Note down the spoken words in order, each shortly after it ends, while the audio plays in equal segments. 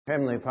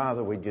Heavenly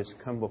Father, we just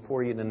come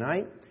before you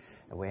tonight,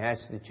 and we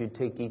ask that you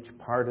take each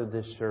part of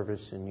this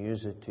service and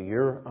use it to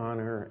your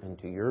honor and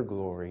to your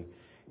glory.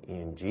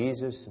 In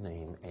Jesus'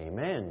 name,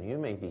 amen. You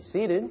may be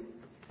seated.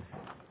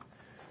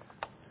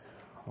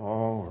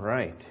 All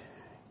right.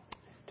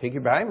 Take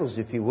your Bibles,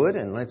 if you would,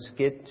 and let's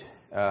get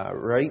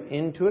right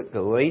into it.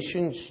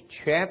 Galatians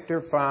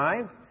chapter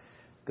 5.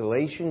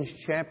 Galatians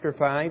chapter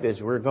 5. As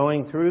we're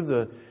going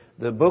through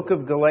the book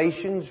of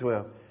Galatians,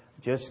 we'll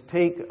just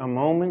take a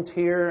moment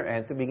here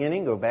at the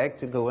beginning. Go back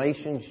to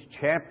Galatians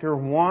chapter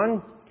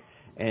 1.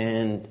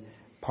 And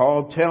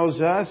Paul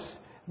tells us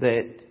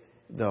that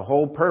the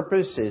whole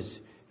purpose is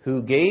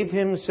who gave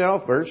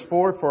himself, verse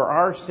 4, for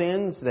our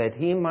sins, that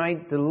he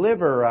might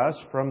deliver us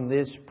from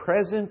this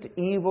present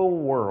evil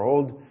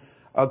world,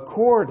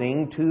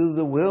 according to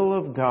the will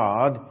of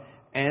God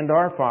and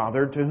our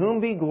Father, to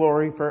whom be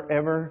glory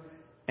forever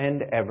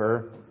and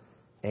ever.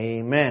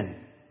 Amen.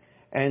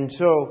 And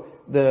so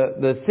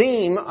the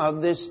theme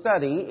of this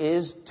study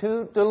is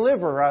to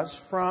deliver us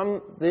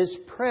from this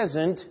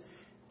present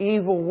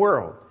evil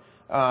world.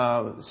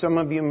 Some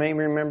of you may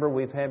remember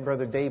we've had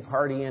Brother Dave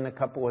Hardy in a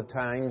couple of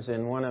times,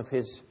 and one of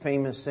his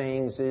famous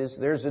sayings is,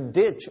 there's a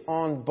ditch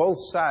on both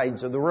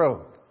sides of the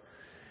road.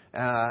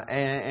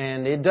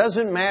 And it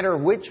doesn't matter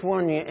which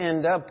one you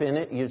end up in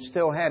it, you've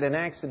still had an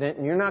accident,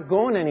 and you're not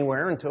going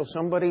anywhere until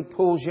somebody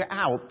pulls you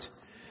out.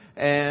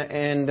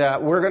 And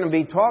we're going to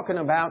be talking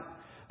about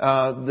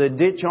the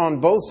ditch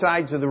on both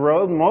sides of the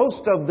road.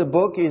 Most of the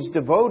book is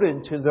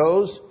devoted to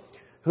those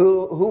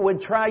who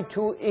would try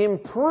to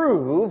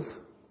improve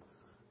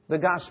the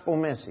gospel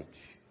message.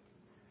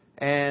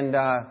 And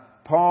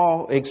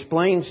Paul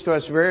explains to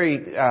us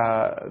very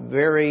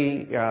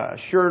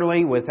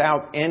surely,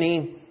 without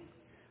any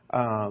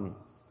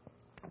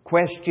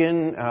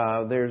question.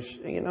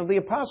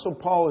 The Apostle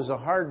Paul is a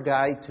hard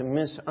guy to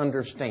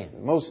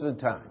misunderstand most of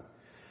the time.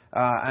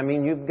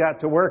 You've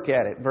got to work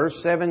at it. Verse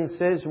 7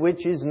 says,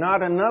 which is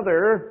not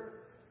another.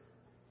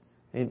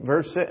 In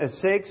verse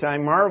 6, I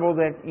marvel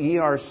that ye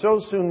are so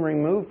soon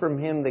removed from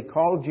him that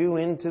called you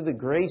into the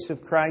grace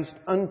of Christ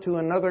unto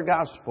another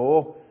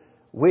gospel,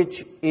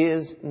 which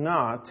is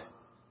not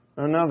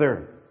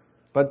another.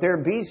 But there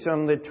be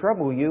some that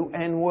trouble you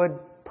and would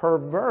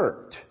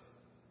pervert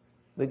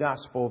the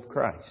gospel of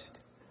Christ.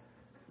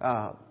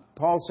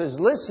 Paul says,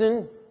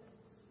 listen,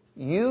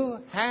 you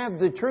have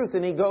the truth.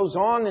 And he goes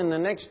on in the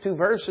next two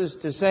verses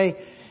to say,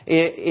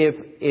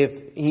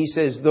 if he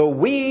says, though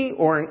we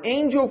or an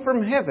angel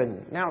from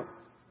heaven. Now,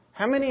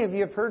 how many of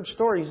you have heard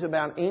stories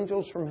about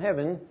angels from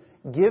heaven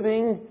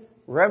giving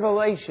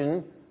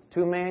revelation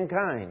to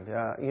mankind?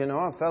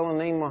 A fellow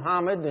named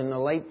Muhammad in the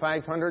late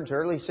 500s,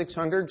 early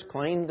 600s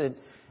claimed that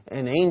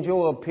an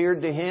angel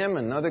appeared to him.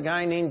 Another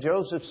guy named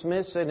Joseph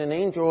Smith said an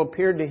angel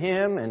appeared to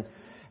him.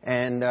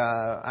 And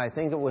I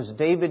think it was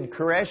David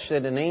Koresh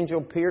said an angel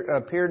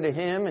appeared to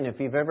him. And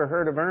if you've ever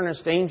heard of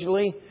Ernest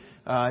Angley,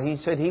 he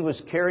said he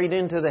was carried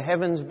into the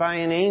heavens by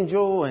an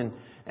angel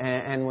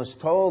and was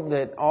told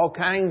that all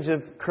kinds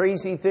of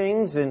crazy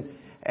things.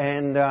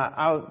 And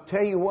I'll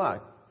tell you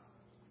what,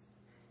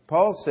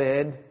 Paul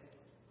said,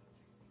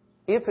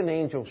 if an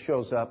angel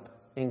shows up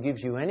and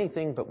gives you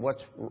anything but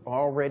what's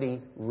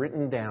already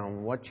written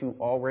down, what you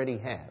already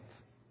have,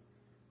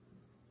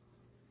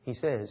 he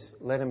says,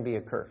 let him be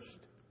accursed.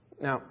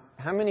 Now,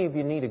 how many of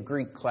you need a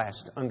Greek class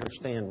to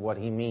understand what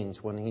he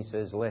means when he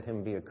says, let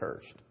him be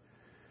accursed?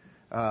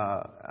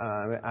 That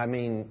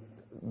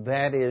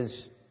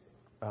is,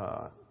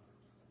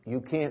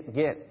 you can't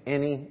get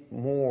any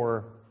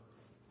more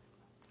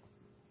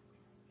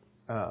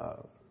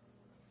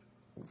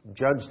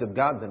judged of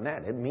God than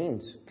that. It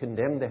means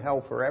condemned to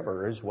hell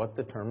forever is what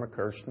the term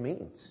accursed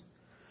means.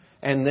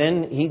 And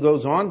then he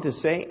goes on to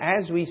say,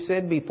 as we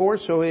said before,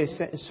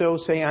 so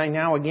say I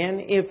now again,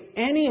 if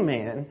any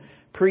man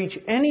preach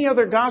any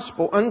other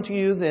gospel unto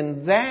you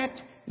than that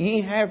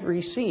ye have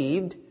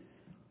received,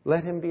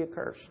 let him be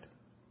accursed.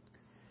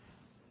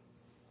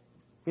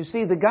 You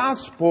see, the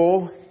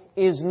gospel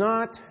is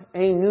not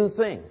a new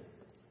thing.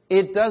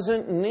 It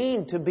doesn't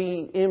need to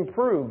be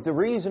improved. The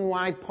reason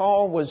why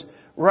Paul was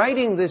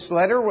writing this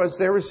letter was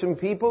there were some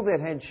people that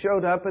had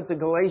showed up at the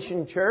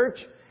Galatian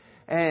church,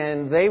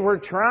 and they were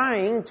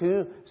trying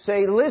to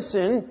say,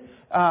 listen,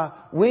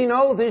 we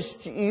know this,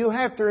 you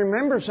have to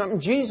remember something,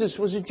 Jesus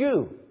was a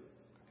Jew.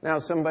 Now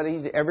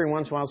every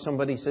once in a while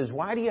somebody says,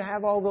 why do you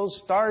have all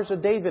those stars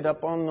of David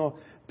up on the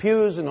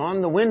pews and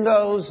on the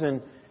windows?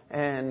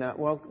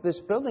 Well, this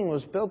building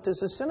was built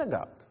as a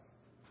synagogue.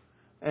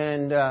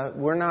 And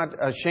we're not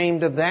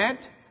ashamed of that.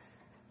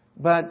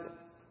 But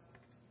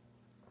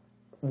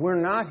we're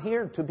not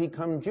here to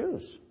become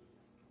Jews.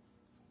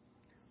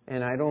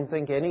 And I don't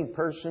think any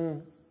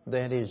person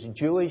that is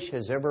Jewish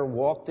has ever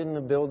walked in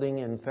the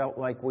building and felt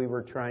like we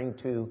were trying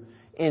to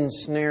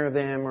ensnare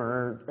them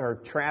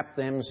or trap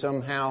them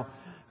somehow,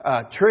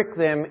 trick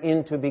them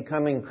into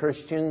becoming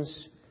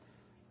Christians.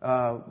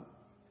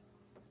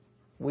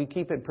 We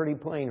keep it pretty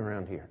plain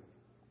around here.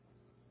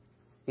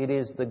 It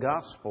is the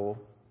gospel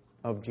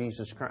of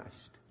Jesus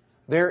Christ.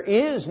 There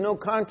is no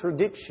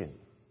contradiction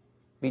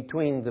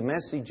between the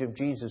message of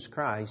Jesus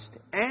Christ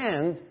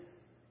and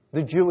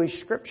the Jewish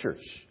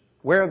Scriptures.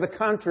 Where the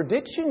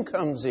contradiction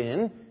comes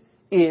in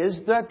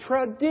is the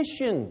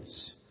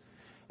traditions.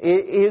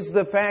 It is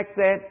the fact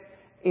that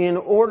in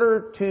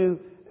order to,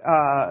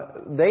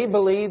 they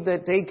believe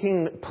that they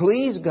can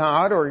please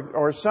God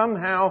or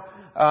somehow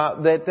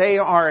that they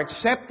are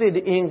accepted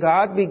in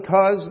God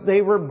because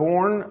they were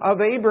born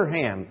of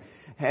Abraham.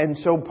 And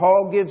so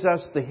Paul gives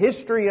us the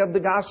history of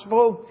the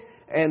gospel,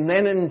 and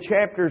then in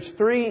chapters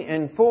 3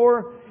 and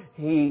 4,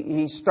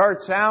 he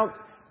starts out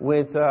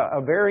with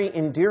a very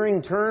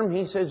endearing term.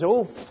 He says,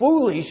 "Oh,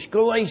 foolish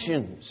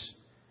Galatians."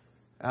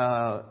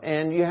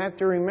 And you have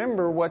to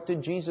remember, what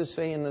did Jesus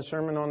say in the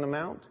Sermon on the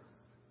Mount?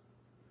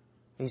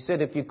 He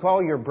said, if you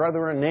call your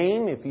brother a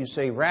name, if you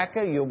say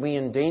Raca, you'll be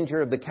in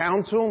danger of the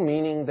council,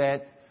 meaning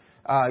that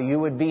you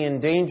would be in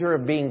danger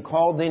of being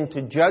called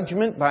into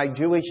judgment by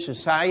Jewish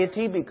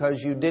society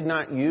because you did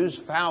not use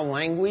foul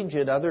language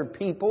at other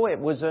people. It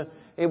was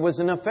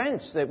an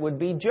offense that would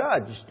be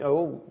judged.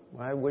 Oh,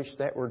 I wish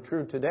that were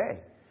true today.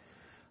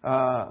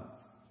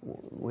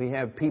 We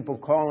have people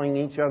calling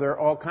each other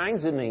all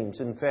kinds of names.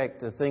 In fact,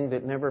 the thing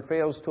that never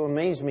fails to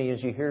amaze me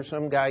is you hear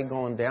some guy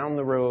going down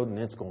the road and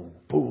it's going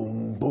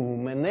boom,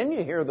 boom, and then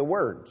you hear the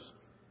words.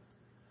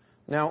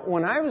 Now,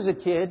 when I was a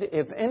kid,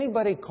 if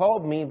anybody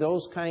called me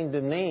those kind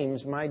of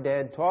names, my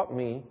dad taught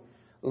me,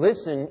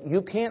 listen,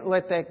 you can't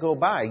let that go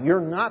by. You're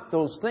not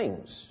those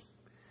things.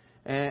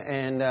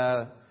 And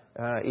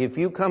if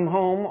you come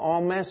home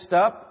all messed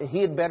up, he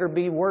had better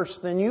be worse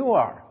than you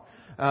are.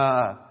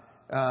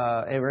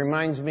 It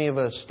reminds me of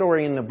a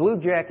story in the Blue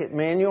Jacket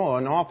manual.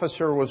 An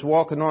officer was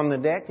walking on the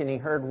deck and he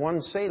heard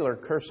one sailor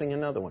cursing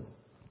another one.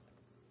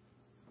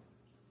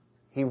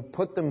 He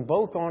put them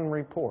both on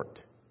report.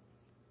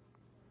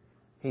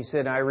 He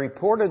said, I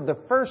reported the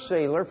first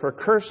sailor for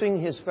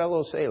cursing his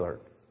fellow sailor.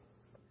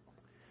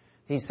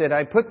 He said,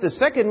 I put the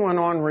second one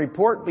on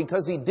report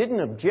because he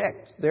didn't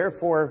object.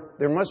 Therefore,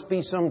 there must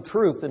be some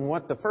truth in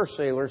what the first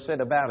sailor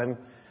said about him.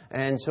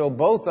 And so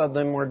both of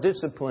them were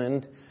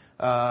disciplined.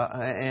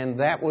 And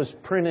that was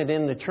printed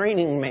in the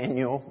training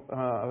manual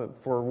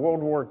for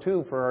World War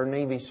II for our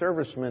Navy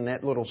servicemen,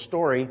 that little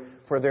story,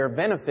 for their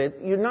benefit.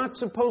 You're not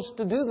supposed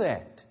to do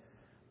that.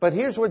 But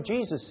here's what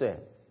Jesus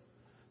said.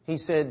 He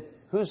said,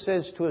 who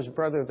says to his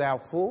brother, thou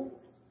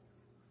fool,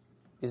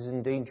 is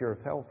in danger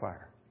of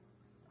hellfire.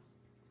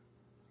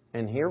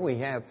 And here we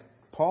have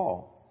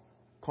Paul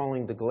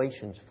calling the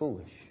Galatians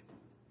foolish.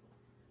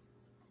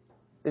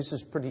 This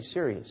is pretty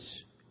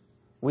serious.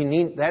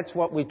 That's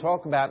what we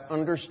talk about,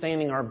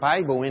 understanding our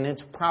Bible in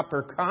its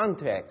proper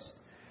context.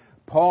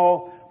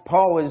 Paul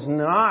is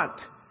not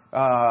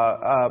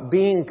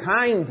being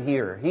kind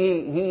here.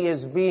 He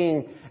is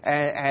being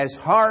as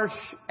harsh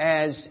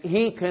as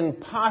he can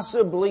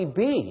possibly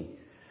be.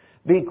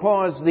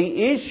 Because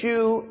the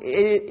issue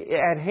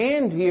at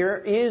hand here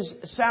is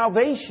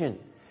salvation.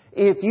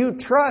 If you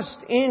trust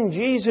in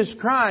Jesus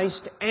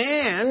Christ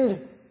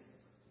and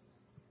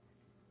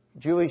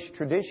Jewish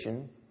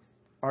tradition,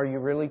 are you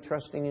really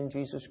trusting in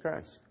Jesus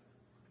Christ?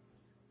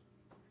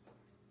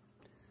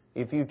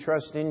 If you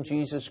trust in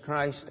Jesus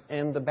Christ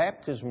and the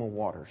baptismal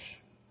waters,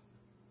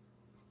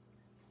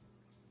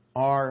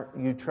 are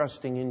you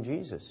trusting in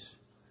Jesus?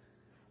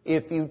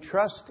 If you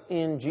trust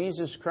in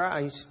Jesus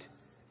Christ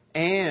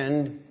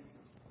and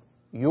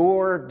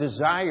your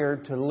desire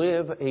to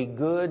live a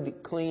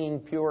good,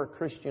 clean, pure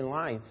Christian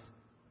life,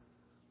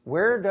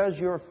 where does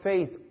your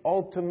faith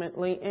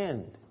ultimately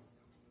end?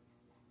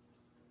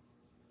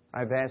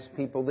 I've asked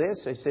people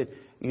this. I said,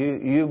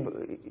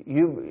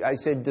 I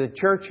said, the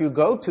church you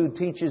go to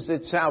teaches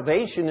that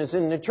salvation is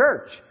in the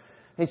church.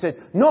 He said,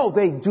 no,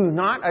 they do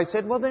not. I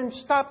said, well, then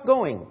stop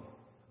going.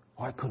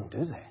 Oh, I couldn't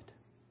do that.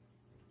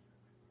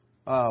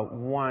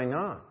 Why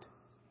not?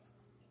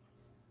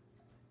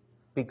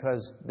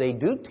 Because they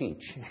do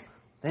teach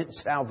that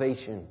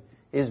salvation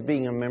is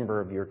being a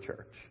member of your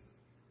church.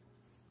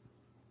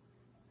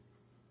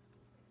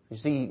 You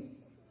see,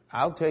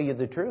 I'll tell you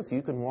the truth.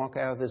 You can walk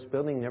out of this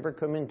building, never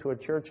come into a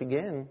church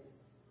again.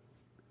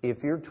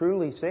 If you're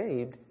truly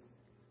saved,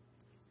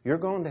 you're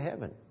going to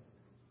heaven.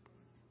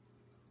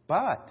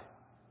 But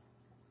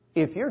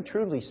if you're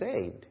truly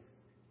saved,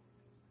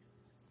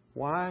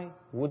 why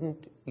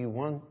wouldn't you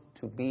want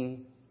to be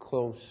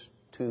close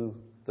to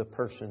the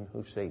person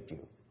who saved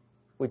you,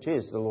 which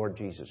is the Lord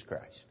Jesus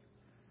Christ?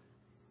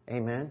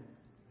 Amen?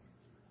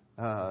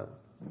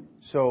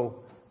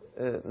 So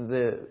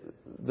the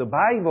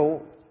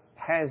Bible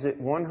has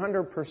it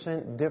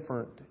 100%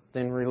 different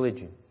than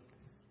religion.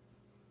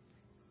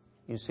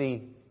 You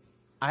see,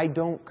 I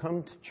don't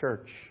come to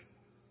church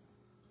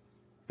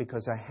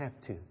because I have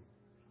to.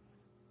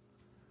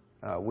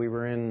 We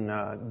were in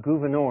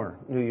Gouverneur,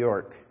 New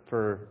York,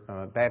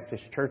 for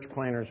Baptist Church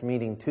Planners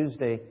meeting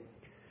Tuesday.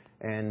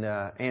 And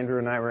Andrew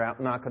and I were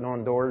out knocking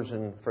on doors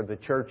and for the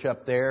church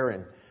up there,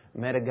 and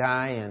met a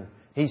guy, and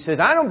he said,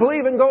 I don't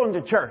believe in going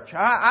to church.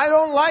 I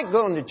don't like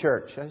going to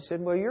church. I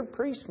said, well, your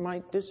priest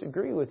might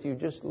disagree with you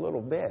just a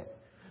little bit.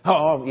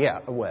 Oh,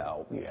 yeah,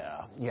 well,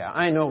 yeah,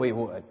 I know he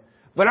would.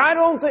 But I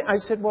don't think... I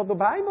said, well, the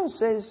Bible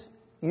says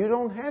you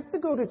don't have to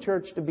go to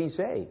church to be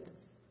saved.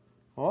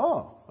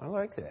 Oh, I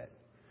like that.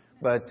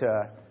 But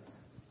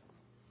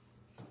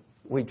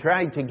we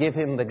tried to give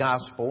him the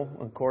gospel.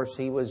 Of course,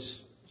 he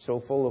was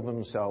so full of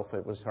himself,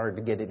 it was hard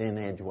to get it in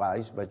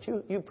edgewise. But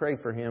you pray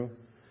for him.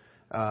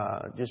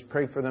 Just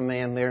pray for the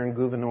man there in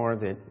Gouverneur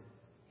that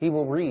he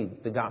will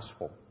read the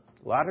gospel.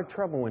 A lot of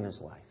trouble in his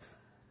life.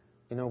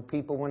 You know,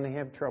 people, when they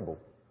have trouble,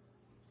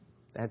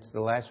 that's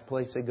the last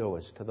place they go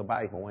is to the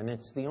Bible. And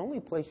it's the only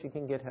place you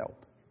can get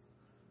help.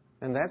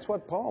 And that's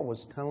what Paul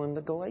was telling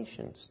the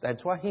Galatians.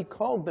 That's why he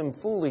called them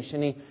foolish.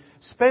 And he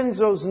spends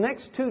those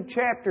next 2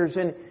 chapters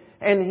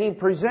and he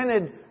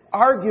presented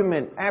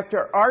argument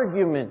after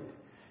argument.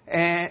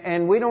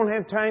 And we don't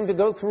have time to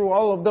go through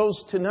all of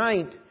those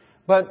tonight.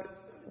 But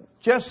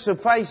just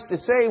suffice to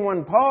say,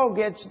 when Paul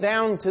gets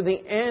down to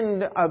the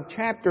end of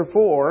chapter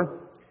 4,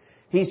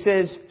 he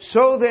says,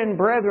 "So then,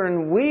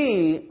 brethren,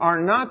 we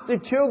are not the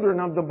children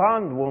of the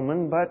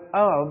bondwoman, but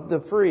of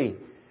the free."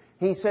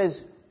 He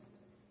says,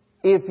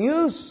 if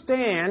you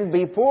stand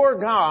before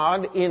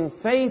God in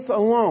faith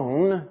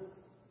alone,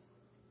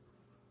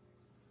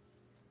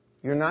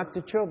 you're not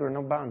the children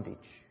of bondage.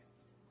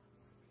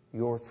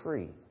 You're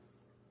free.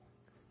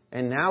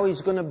 And now he's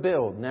going to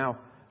build. Now,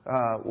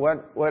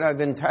 what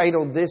I've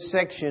entitled this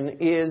section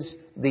is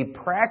the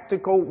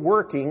practical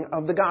working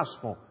of the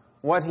gospel.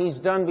 What he's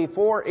done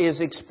before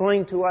is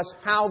explain to us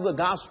how the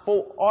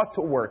gospel ought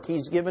to work.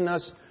 He's given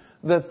us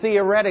the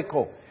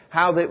theoretical,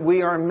 how that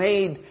we are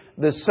made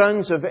the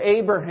sons of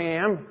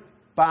Abraham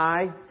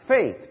by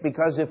faith.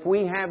 Because if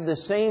we have the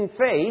same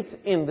faith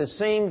in the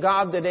same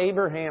God that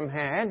Abraham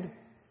had,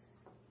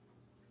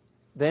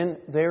 then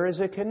there is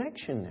a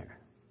connection there.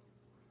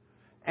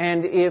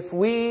 And if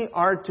we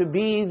are to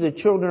be the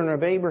children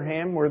of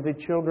Abraham, we're the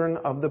children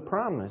of the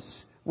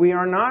promise. We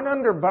are not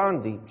under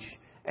bondage.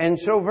 And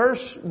so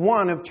verse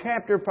 1 of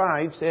chapter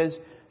 5 says,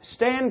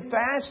 "Stand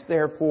fast,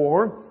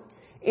 therefore,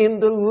 in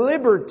the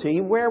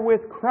liberty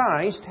wherewith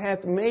Christ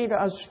hath made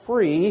us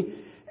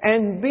free,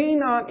 and be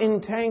not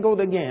entangled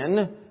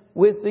again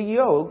with the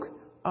yoke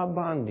of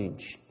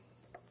bondage."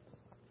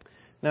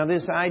 Now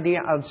this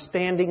idea of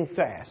standing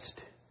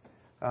fast.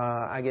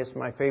 I guess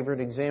my favorite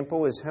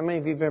example is, how many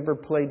of you have ever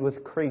played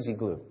with crazy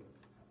glue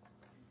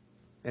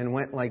and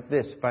went like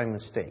this by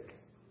mistake?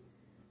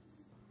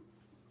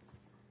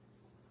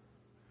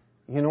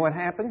 You know what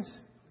happens?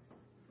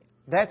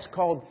 That's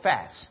called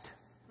fast.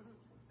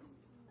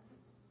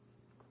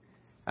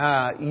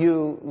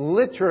 You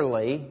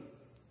literally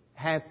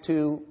have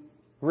to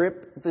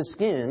rip the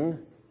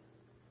skin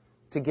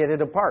to get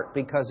it apart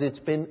because it's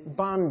been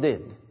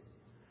bonded.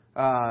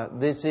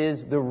 This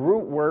is the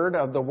root word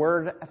of the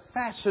word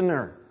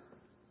fastener.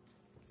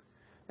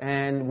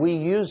 And we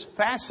use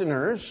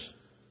fasteners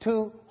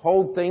to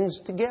hold things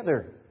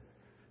together.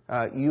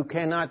 You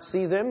cannot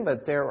see them,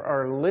 but there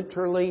are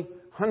literally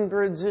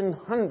hundreds and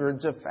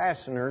hundreds of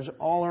fasteners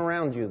all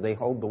around you. They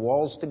hold the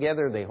walls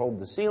together. They hold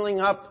the ceiling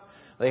up.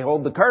 They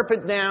hold the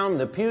carpet down,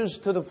 the pews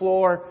to the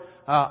floor.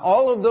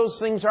 All of those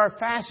things are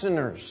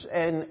fasteners.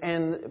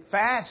 And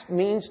fast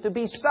means to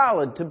be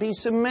solid, to be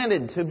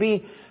cemented, to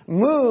be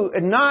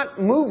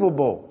not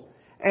movable.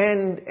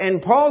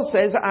 And Paul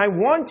says, I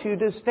want you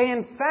to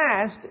stand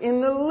fast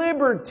in the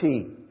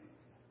liberty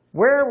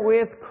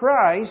wherewith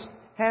Christ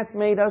hath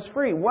made us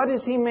free. What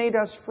has He made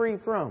us free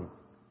from?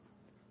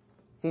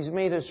 He's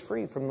made us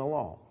free from the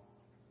law.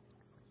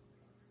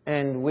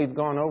 And we've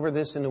gone over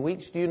this in the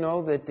weeks. Do you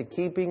know that the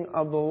keeping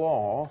of the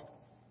law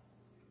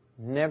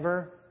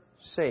never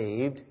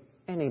saved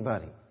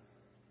anybody?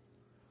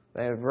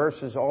 There are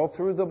verses all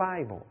through the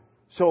Bible.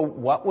 So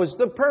what was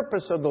the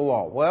purpose of the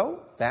law?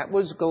 Well, that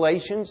was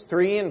Galatians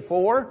 3 and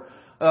 4.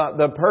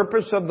 The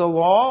purpose of the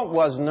law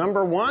was,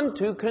 number one,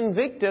 to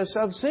convict us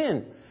of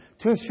sin.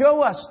 To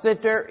show us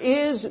that there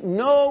is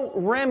no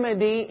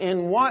remedy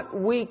in what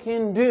we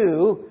can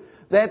do,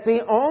 that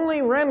the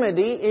only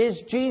remedy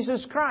is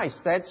Jesus Christ.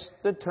 That's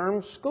the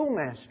term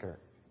schoolmaster.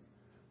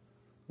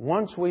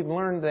 Once we've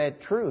learned that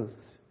truth,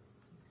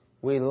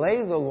 we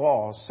lay the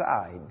law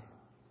aside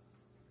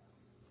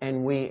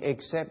and we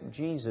accept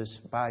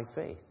Jesus by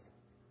faith.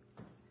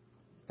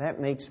 That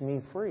makes me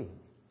free.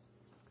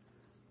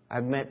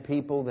 I've met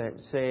people that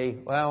say,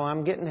 well,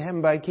 I'm getting to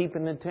heaven by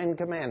keeping the 10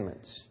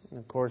 Commandments. And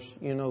of course,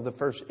 you know the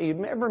first... If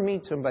you ever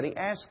meet somebody,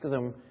 ask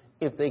them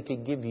if they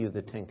could give you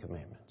the 10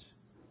 Commandments.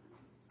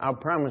 I'll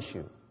promise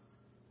you,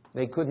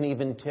 they couldn't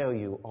even tell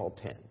you all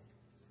 10.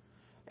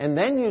 And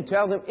then you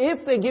tell them,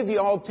 if they give you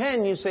all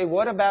 10, you say,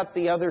 what about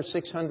the other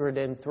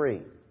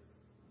 603?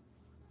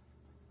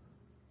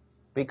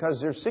 Because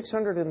there's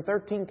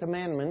 613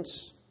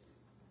 commandments,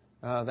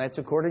 that's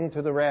according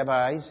to the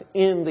rabbis,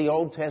 in the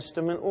Old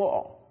Testament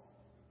law.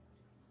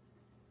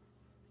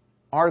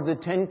 Are the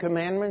 10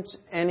 Commandments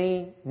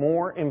any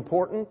more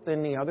important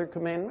than the other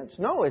commandments?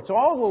 No, it's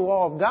all the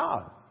law of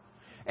God.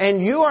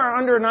 And you are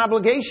under an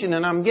obligation,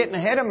 and I'm getting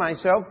ahead of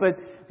myself, but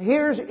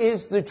here's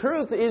the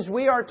truth, is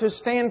we are to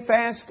stand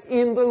fast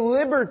in the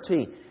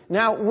liberty.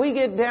 Now, we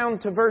get down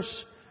to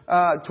verse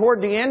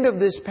toward the end of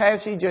this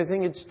passage, I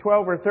think it's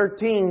 12 or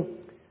 13,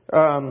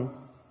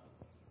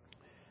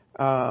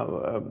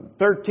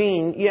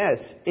 13, yes,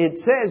 it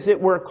says that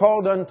we're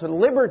called unto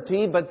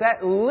liberty, but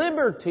that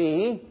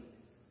liberty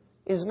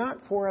is not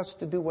for us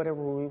to do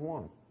whatever we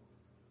want.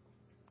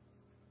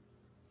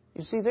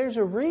 You see, there's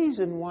a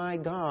reason why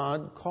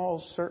God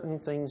calls certain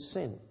things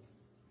sin.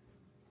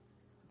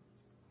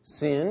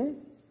 Sin,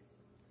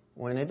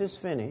 when it is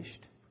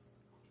finished,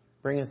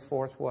 bringeth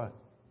forth what?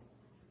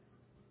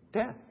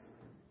 Death.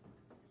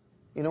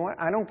 You know what?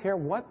 I don't care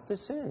what the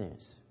sin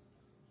is.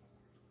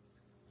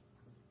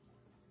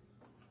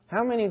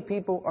 How many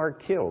people are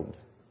killed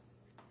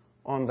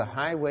on the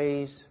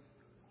highways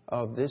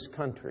of this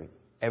country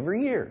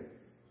every year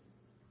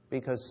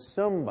because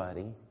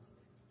somebody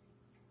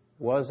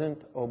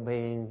wasn't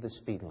obeying the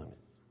speed limit?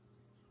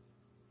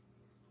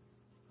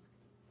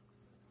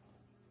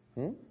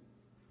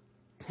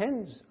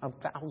 Tens of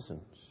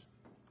thousands.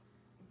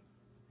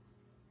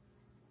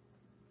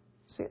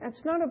 See,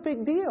 that's not a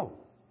big deal.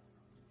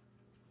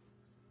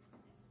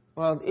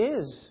 Well, it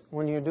is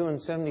when you're doing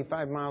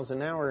 75 miles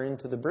an hour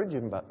into the bridge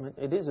abutment.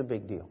 It is a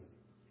big deal.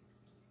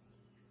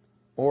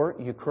 Or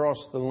you cross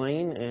the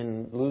lane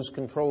and lose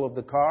control of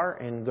the car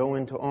and go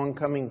into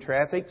oncoming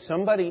traffic.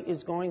 Somebody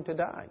is going to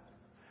die.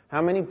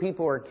 How many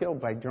people are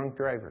killed by drunk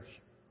drivers?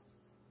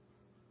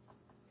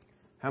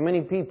 How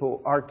many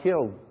people are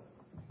killed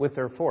with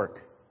their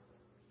fork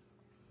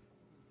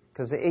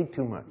because they ate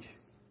too much?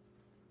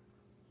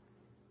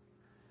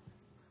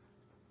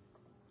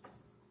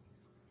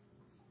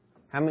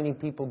 How many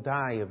people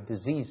die of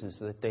diseases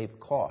that they've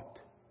caught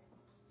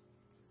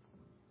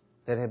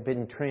that have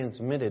been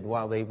transmitted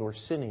while they were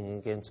sinning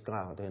against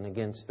God and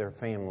against their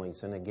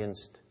families and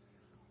against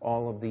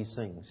all of these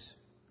things?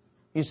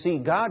 You see,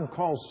 God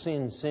calls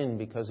sin sin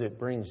because it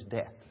brings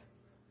death.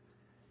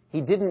 He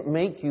didn't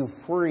make you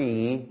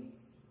free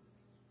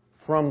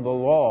from the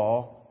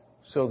law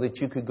so that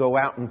you could go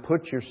out and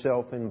put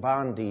yourself in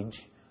bondage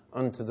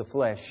unto the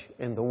flesh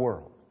and the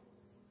world.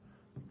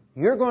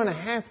 You're going to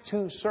have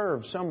to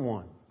serve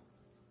someone.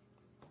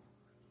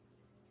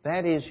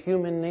 That is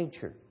human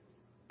nature.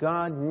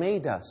 God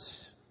made us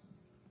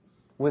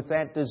with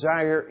that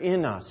desire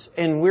in us.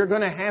 And we're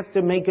going to have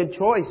to make a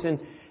choice.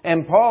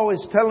 And Paul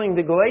is telling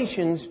the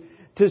Galatians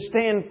to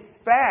stand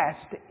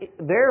fast,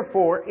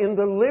 therefore, in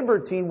the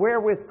liberty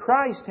wherewith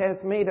Christ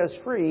hath made us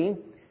free,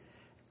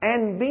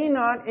 and be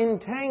not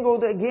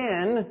entangled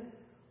again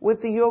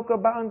with the yoke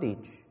of bondage.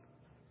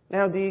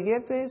 Now, do you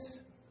get this?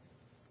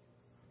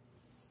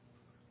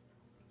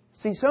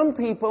 See, some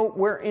people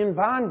were in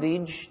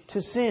bondage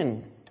to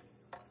sin.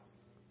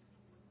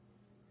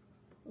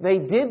 They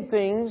did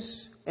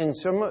things, and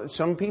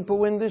some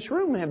people in this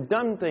room have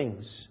done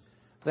things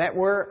that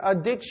were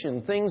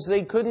addiction, things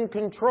they couldn't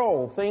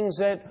control, things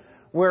that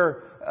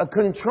were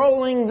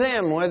controlling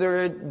them, whether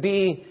it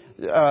be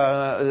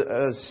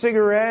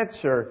cigarettes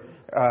or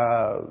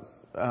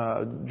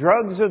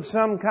drugs of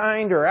some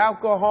kind or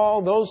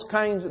alcohol. Those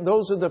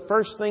are the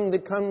first thing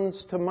that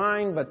comes to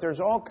mind, but there's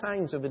all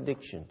kinds of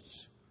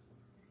addictions.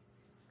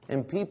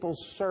 And people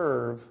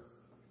serve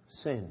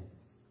sin.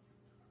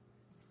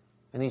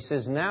 And he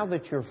says, now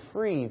that you're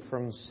free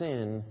from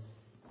sin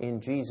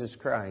in Jesus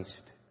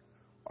Christ,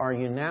 are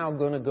you now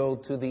going to go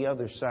to the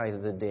other side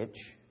of the ditch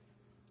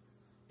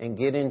and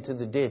get into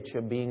the ditch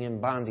of being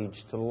in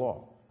bondage to the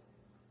law?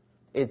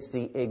 It's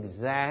the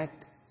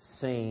exact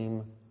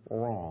same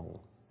wrong.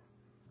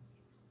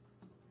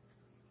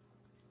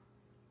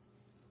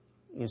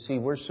 You see,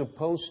 we're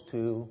supposed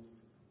to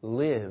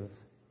live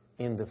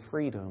in the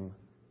freedom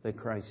that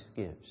Christ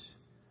gives.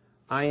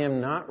 I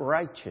am not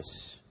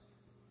righteous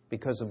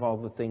because of all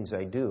the things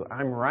I do.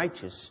 I'm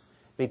righteous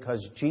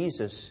because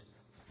Jesus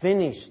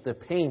finished the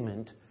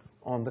payment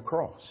on the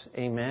cross.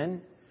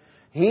 Amen?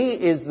 He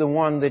is the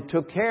one that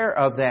took care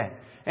of that.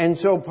 And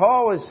so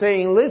Paul is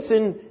saying,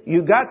 listen,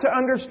 you got to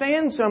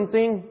understand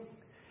something.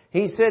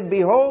 He said,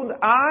 behold,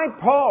 I,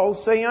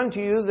 Paul, say unto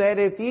you that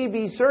if ye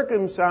be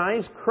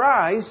circumcised,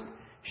 Christ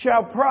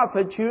shall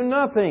profit you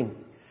nothing.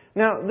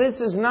 Now, this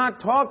is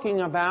not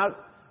talking about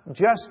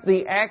just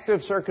the act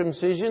of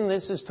circumcision.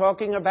 This is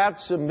talking about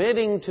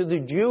submitting to the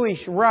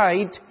Jewish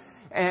rite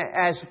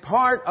as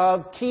part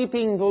of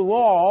keeping the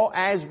law,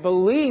 as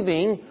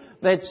believing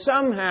that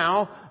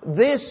somehow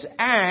this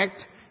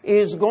act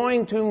is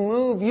going to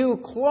move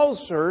you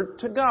closer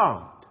to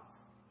God.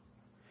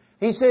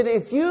 He said,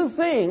 if you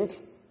think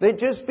that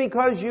just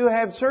because you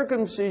have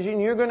circumcision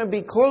you're going to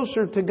be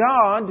closer to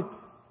God,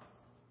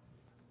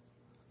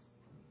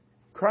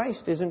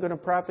 Christ isn't going to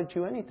profit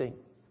you anything.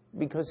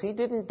 Because He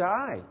didn't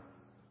die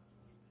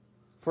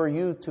for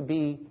you to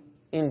be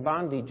in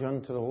bondage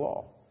unto the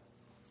law.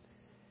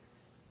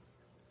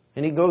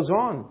 And he goes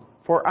on,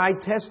 for I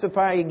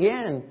testify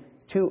again,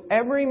 to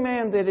every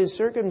man that is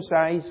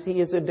circumcised,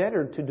 he is a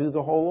debtor to do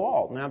the whole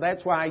law. Now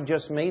that's why I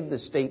just made the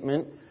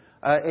statement.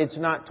 It's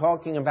not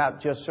talking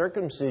about just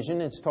circumcision.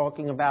 It's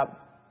talking about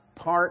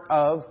part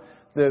of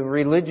the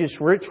religious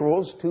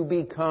rituals to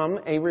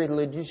become a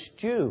religious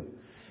Jew.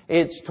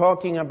 It's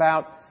talking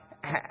about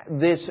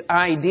this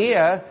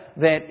idea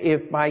that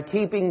if by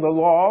keeping the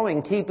law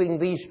and keeping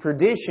these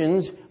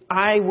traditions,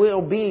 I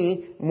will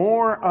be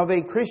more of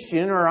a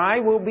Christian or I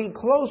will be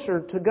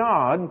closer to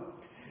God.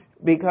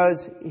 Because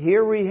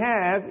here we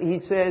have, he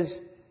says,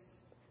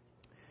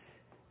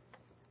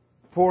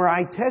 for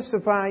I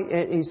testify,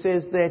 he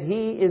says that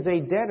he is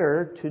a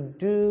debtor to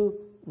do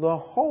the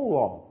whole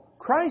law.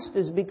 Christ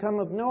is become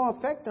of no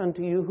effect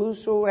unto you,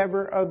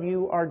 whosoever of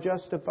you are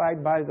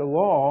justified by the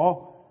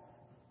law,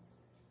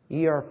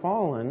 ye are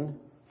fallen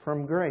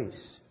from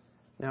grace.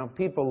 Now,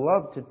 people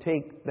love to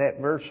take that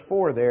verse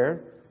 4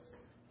 there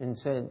and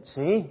said,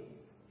 see,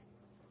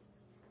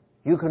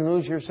 you can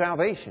lose your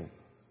salvation.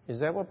 Is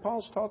that what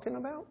Paul's talking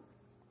about?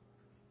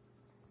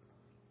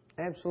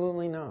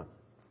 Absolutely not.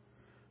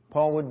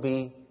 Paul would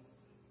be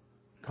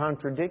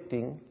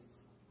contradicting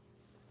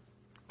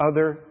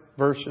other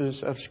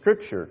verses of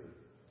Scripture.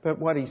 But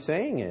what he's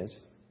saying is,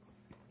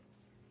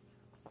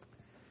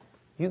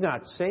 you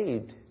got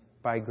saved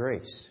by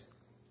grace.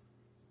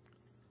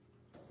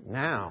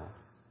 Now,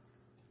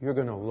 you're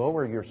going to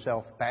lower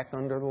yourself back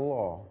under the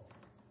law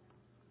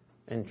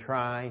and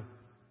try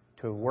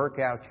to work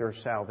out your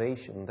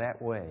salvation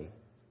that way.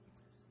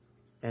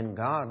 And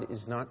God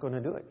is not going to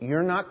do it.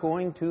 You're not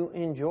going to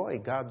enjoy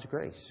God's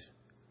grace.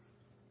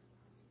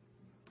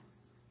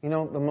 You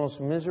know, the most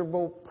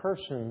miserable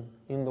person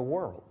in the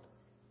world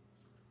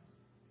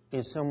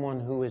is someone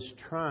who is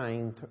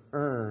trying to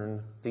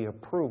earn the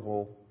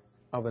approval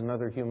of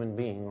another human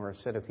being or a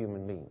set of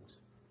human beings.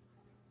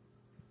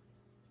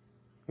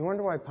 You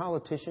wonder why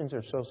politicians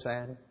are so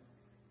sad?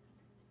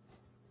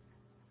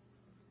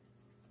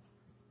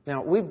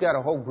 Now, we've got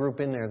a whole group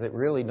in there that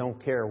really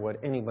don't care what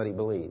anybody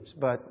believes.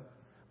 But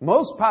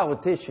most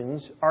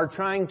politicians are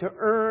trying to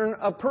earn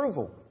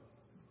approval.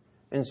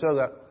 And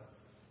so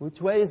which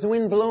way is the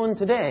wind blowing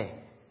today?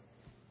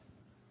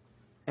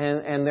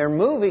 And they're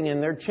moving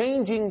and they're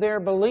changing their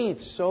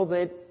beliefs so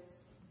that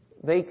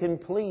they can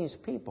please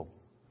people.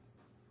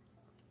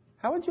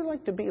 How would you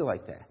like to be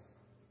like that?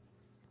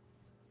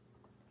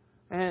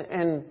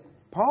 And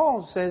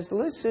Paul says,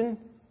 listen,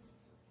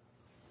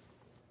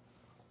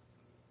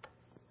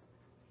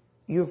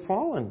 you've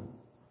fallen.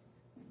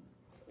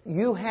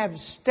 You have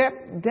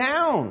stepped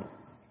down.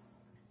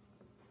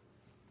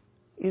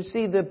 You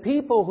see, the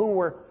people who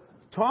were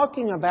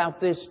talking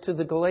about this to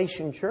the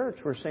Galatian church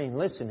were saying,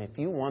 listen, if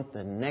you want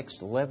the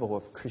next level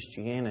of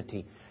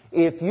Christianity,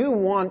 if you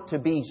want to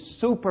be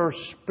super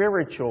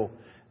spiritual,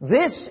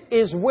 this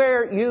is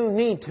where you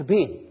need to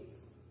be.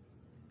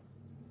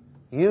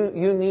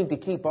 You need to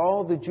keep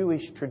all the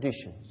Jewish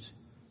traditions.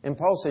 And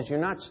Paul says, you're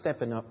not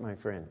stepping up, my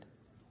friend.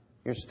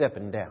 You're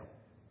stepping down.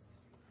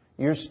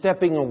 You're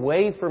stepping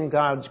away from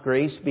God's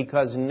grace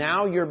because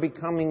now you're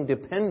becoming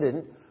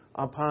dependent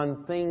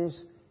upon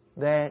things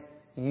that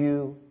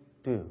you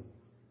do.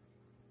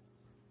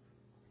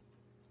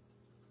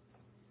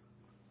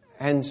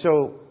 And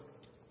so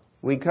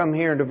we come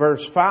here to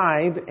verse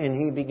 5 and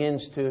he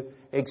begins to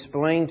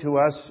explain to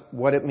us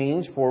what it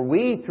means. For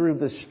we through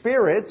the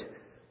Spirit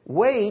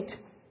wait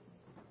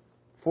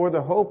for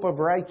the hope of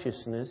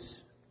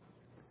righteousness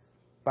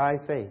by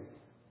faith.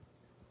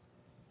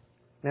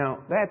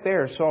 Now that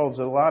there solves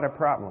a lot of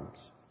problems.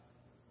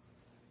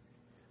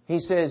 He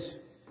says,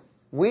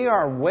 we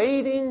are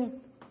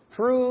waiting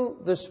through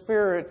the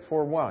Spirit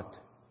for what?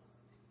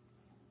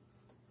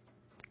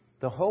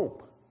 The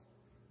hope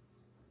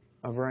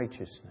of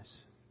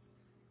righteousness.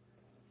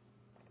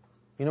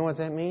 You know what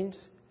that means?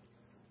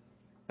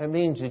 That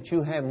means that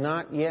you have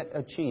not yet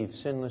achieved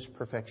sinless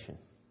perfection.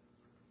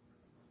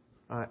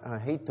 I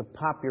hate to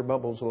pop your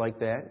bubbles like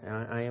that.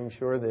 I am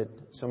sure that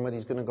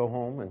somebody's going to go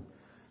home and,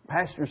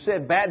 Pastor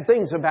said bad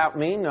things about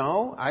me.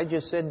 No, I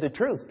just said the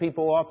truth.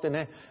 People often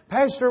ask,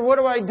 Pastor, what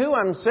do I do?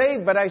 I'm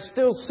saved, but I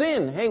still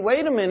sin. Hey,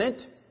 wait a minute.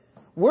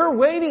 We're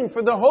waiting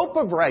for the hope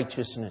of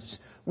righteousness.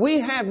 We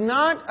have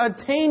not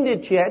attained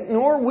it yet,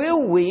 nor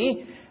will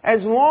we,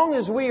 as long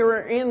as we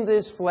are in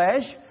this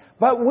flesh.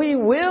 But we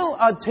will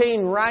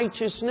attain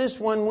righteousness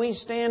when we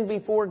stand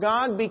before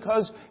God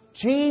because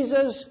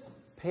Jesus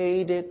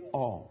paid it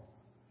all.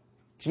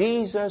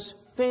 Jesus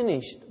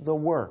finished the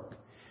work.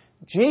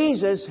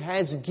 Jesus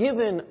has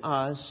given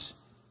us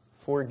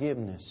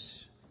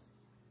forgiveness.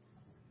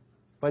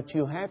 But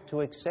you have to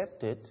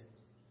accept it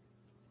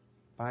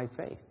by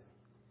faith.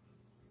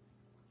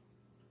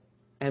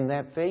 And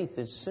that faith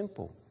is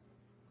simple.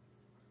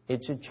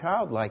 It's a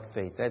childlike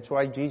faith. That's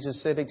why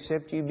Jesus said,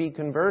 except you be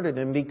converted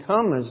and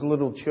become as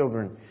little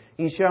children,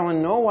 ye shall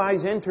in no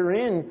wise enter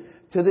in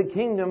to the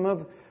kingdom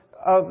of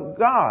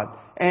God.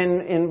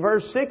 And in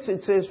verse 6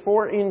 it says,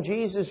 for in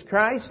Jesus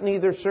Christ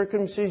neither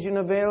circumcision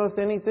availeth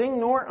anything,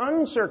 nor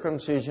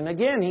uncircumcision.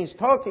 Again, he's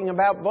talking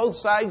about both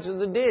sides of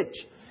the ditch.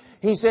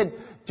 He said,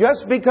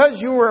 just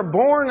because you were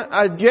born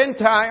a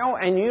Gentile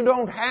and you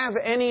don't have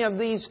any of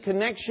these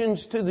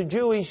connections to the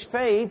Jewish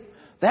faith,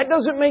 that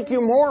doesn't make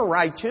you more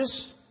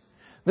righteous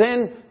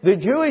than the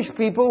Jewish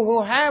people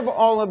who have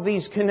all of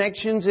these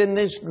connections in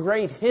this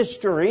great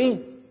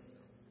history.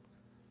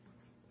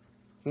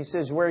 He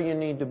says where you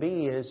need to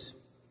be is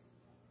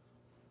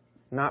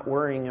not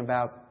worrying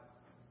about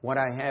what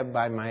I have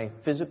by my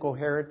physical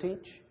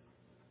heritage,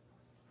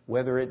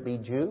 whether it be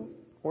Jew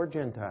or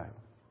Gentile.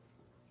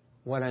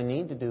 What I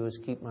need to do is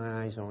keep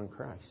my eyes on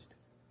Christ.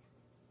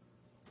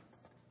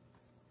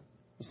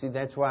 You see,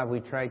 that's why we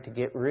try to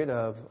get rid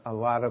of a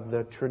lot of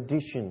the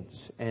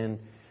traditions and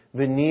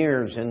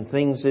veneers and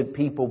things that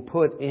people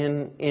put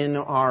in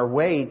our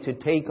way to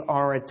take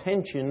our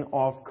attention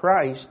off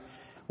Christ.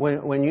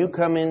 When you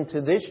come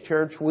into this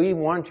church, we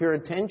want your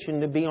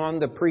attention to be on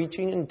the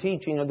preaching and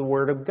teaching of the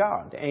Word of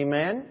God.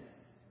 Amen?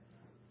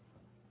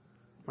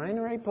 Am I in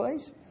the right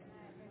place?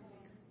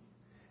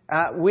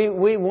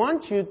 We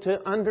want you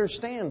to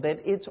understand that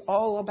it's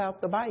all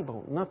about the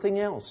Bible, nothing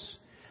else.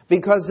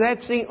 Because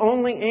that's the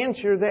only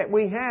answer that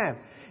we have.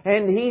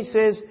 And he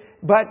says,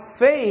 but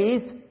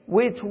faith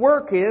which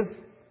worketh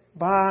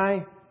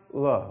by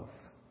love.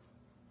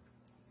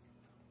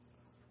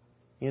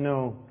 You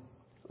know,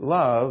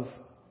 love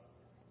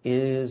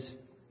is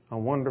a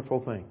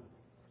wonderful thing.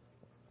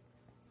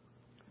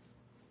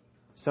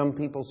 Some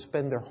people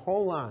spend their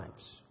whole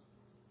lives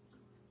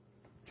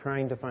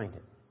trying to find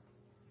it.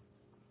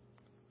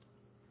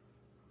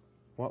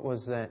 What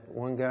was that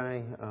one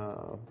guy,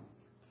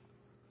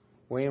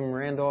 William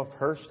Randolph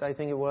Hearst, I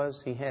think it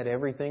was? He had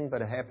everything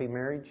but a happy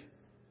marriage.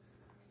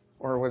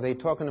 Or were they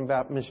talking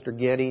about Mr.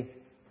 Getty?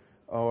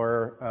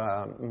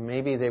 Or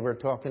maybe they were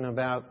talking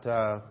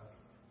about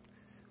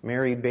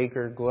Mary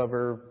Baker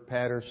Glover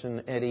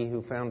Patterson Eddy,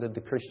 who founded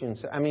the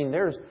Christians. I mean,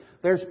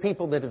 there's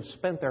people that have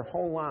spent their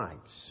whole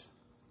lives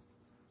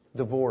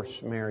divorce,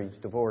 marriage,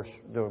 divorce,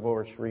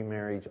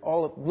 remarriage,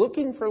 all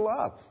looking for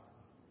love,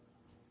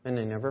 and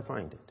they never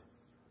find it.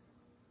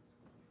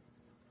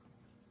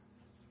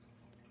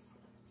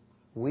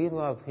 We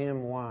love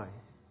Him. Why?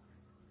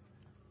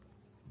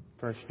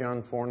 1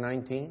 John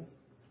 4:19.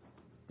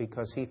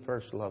 Because He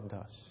first loved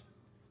us.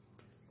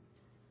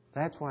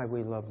 That's why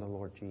we love the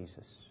Lord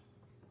Jesus.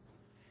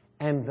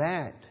 And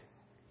that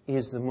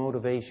is the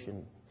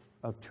motivation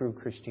of true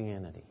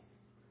Christianity.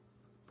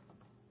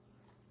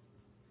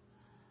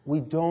 We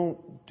don't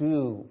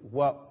do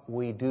what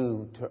we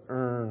do to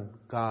earn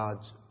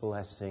God's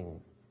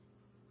blessing.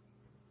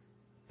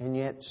 And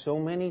yet so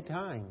many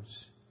times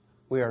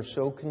we are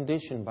so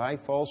conditioned by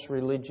false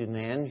religion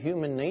and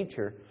human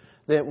nature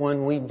that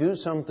when we do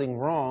something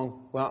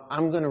wrong, well,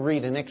 I'm going to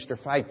read an extra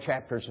 5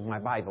 chapters of my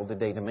Bible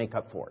today to make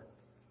up for it.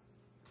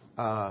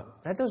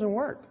 That doesn't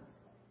work.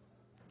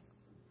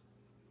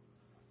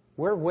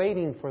 We're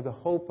waiting for the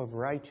hope of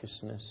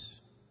righteousness,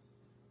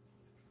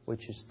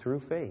 which is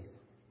through faith.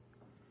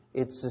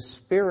 It's the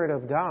Spirit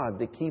of God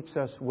that keeps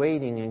us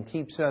waiting and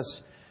keeps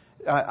us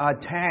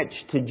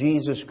attached to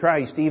Jesus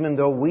Christ, even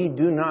though we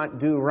do not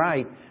do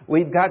right.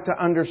 We've got to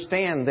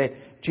understand that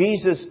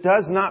Jesus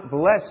does not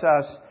bless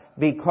us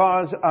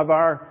because of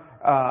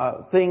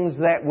our things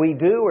that we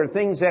do or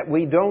things that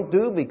we don't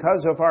do,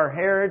 because of our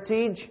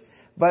heritage,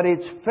 but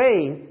it's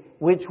faith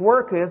which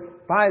worketh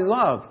by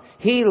love.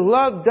 He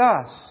loved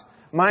us.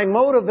 My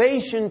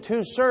motivation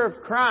to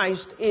serve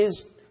Christ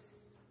is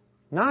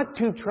not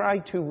to try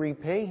to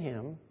repay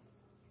Him,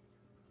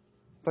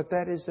 but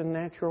that is a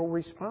natural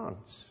response.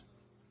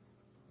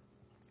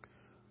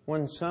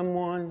 When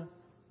someone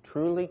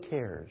truly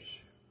cares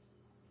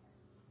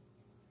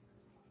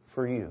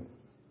for you,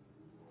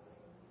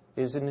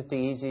 isn't it the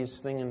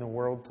easiest thing in the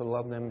world to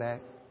love them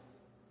back?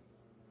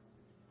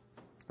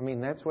 I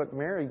mean, that's what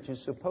marriage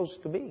is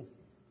supposed to be.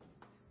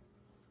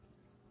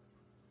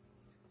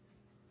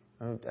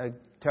 I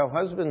tell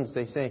husbands,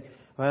 they say,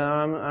 well,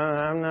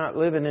 I'm not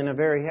living in a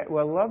very...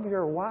 Well, love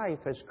your wife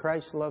as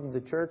Christ loved the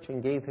church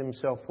and gave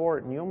Himself for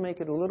it, and you'll make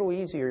it a little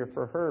easier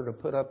for her to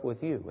put up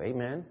with you.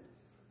 Amen?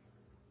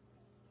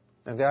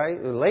 Now,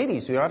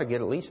 ladies, you ought to get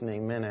at least an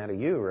amen out of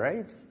you,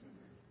 right?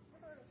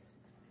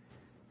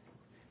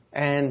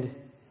 And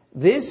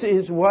this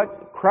is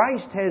what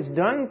Christ has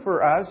done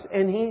for us.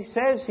 And He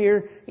says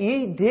here,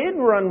 ye did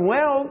run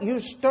well. You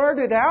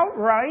started out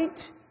right.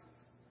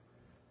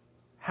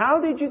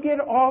 How did you get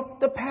off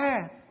the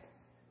path?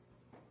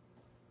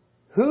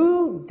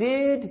 Who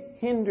did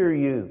hinder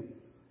you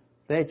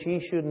that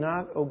ye should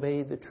not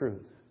obey the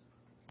truth?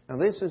 Now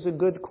this is a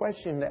good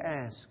question to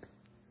ask.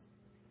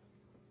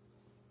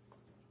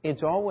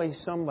 It's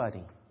always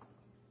somebody.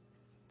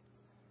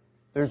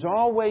 There's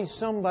always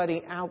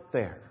somebody out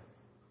there.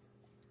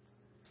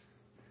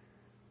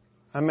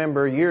 I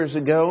remember years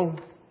ago,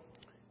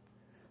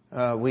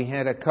 we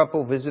had a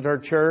couple visit our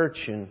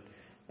church,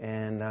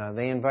 and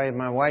they invited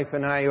my wife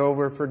and I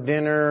over for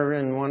dinner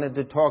and wanted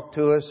to talk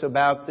to us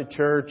about the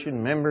church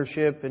and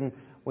membership. And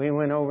we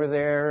went over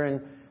there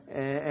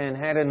and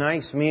had a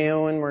nice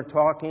meal, and we're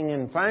talking.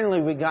 And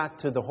finally we got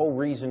to the whole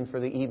reason for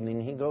the evening.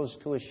 He goes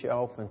to a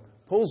shelf and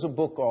pulls a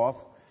book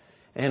off.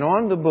 And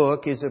on the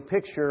book is a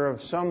picture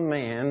of some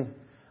man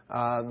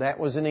that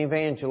was an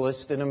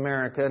evangelist in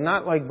America,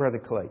 not like Brother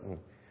Clayton.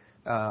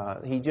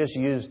 He just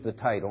used the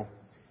title.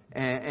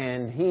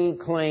 And he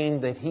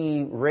claimed that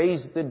he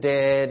raised the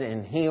dead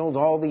and healed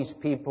all these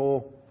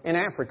people in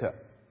Africa.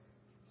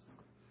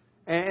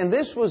 And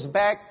this was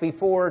back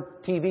before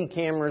TV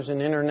cameras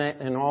and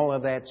internet and all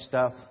of that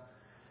stuff.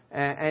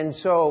 And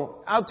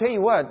so, I'll tell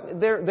you what,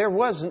 there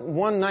wasn't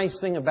one nice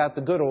thing about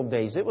the good old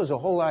days. It was a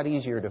whole lot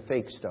easier to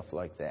fake stuff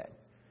like that.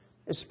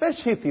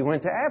 Especially if you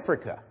went to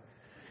Africa.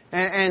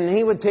 And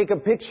he would take a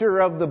picture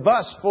of the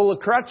bus full of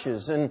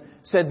crutches and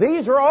said,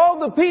 these are all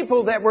the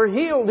people that were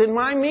healed in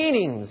my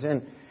meetings.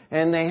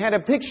 And they had a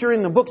picture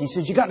in the book. He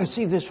says, you got to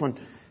see this one.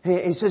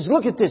 He says,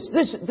 look at this.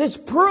 This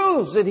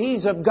proves that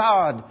he's of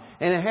God.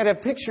 And it had a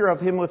picture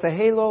of him with a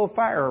halo of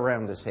fire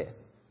around his head.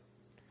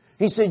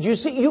 He said, you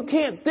see, you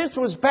can't, this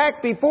was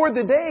back before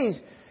the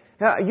days.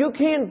 You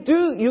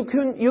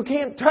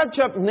can't touch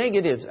up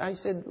negatives. I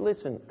said,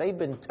 listen, they've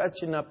been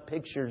touching up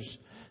pictures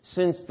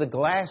since the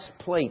glass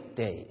plate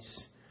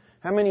days.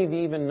 How many of you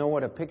even know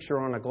what a picture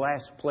on a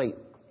glass plate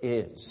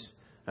is?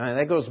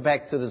 That goes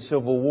back to the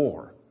Civil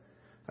War.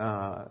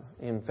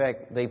 In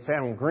fact, they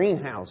found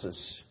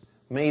greenhouses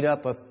made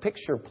up of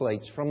picture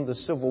plates from the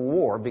Civil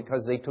War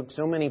because they took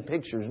so many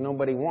pictures,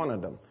 nobody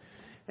wanted them.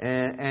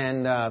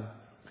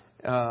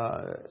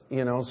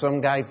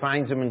 Some guy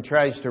finds them and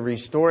tries to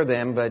restore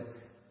them, but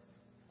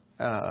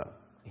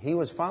he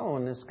was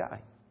following this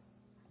guy.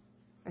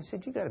 I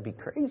said, you got to be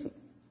crazy.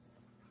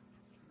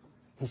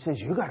 He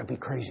says, you got to be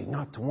crazy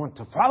not to want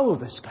to follow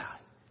this guy.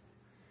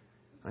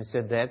 I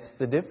said, that's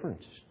the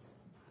difference.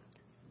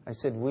 I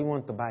said, we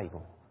want the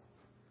Bible.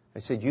 I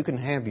said, you can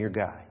have your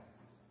guy.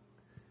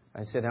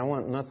 I said, I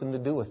want nothing to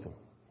do with him.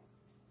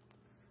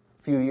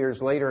 A few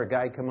years later, a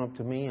guy come up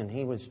to me and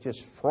he was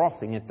just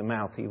frothing at the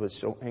mouth. He was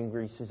so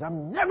angry. He says,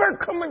 I'm never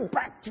coming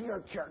back to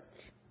your church.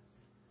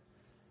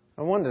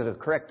 I wanted to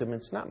correct him.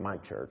 It's not my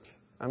church.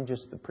 I'm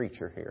just the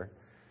preacher here.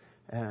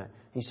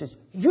 He says,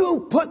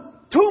 you put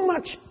too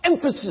much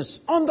emphasis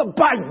on the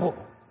Bible.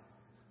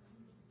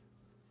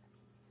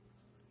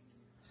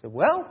 I said,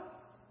 well,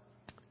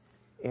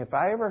 if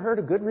I ever heard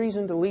a good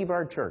reason to leave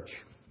our church,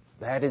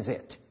 that is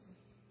it.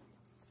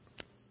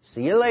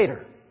 See you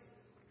later.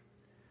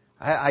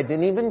 I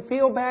didn't even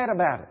feel bad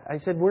about it. I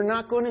said, we're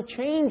not going to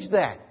change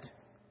that.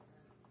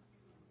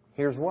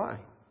 Here's why.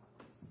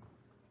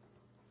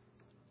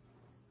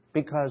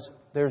 Because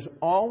there's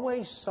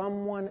always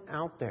someone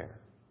out there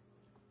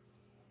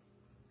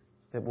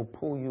that will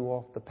pull you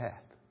off the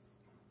path.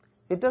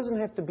 It doesn't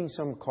have to be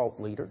some cult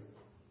leader.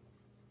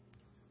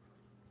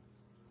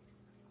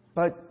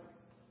 But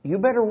you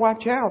better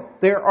watch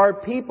out. There are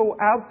people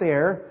out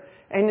there,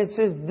 and it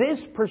says,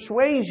 this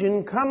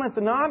persuasion cometh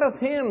not of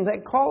him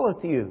that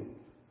calleth you.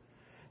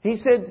 He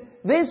said,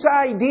 this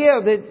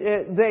idea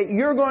that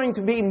you're going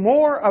to be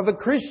more of a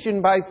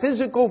Christian by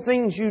physical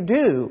things you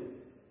do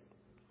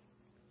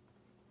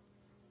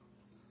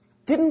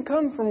didn't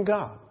come from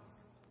God.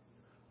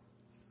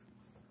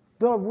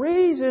 The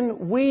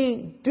reason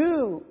we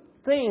do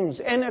things,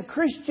 and a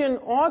Christian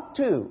ought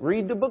to,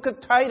 read the book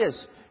of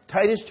Titus,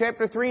 Titus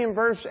chapter 3 and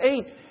verse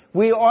 8,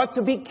 we ought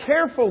to be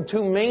careful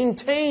to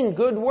maintain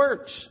good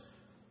works.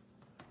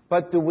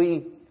 But do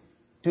we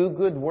do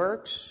good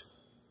works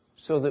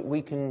so that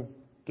we can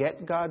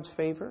get God's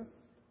favor?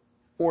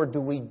 Or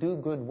do we do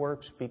good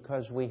works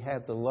because we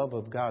have the love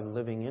of God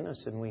living in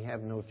us and we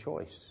have no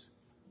choice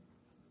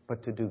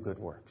but to do good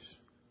works?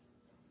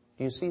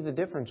 Do you see the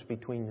difference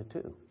between the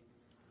two?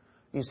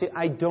 You see,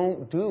 I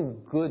don't do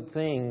good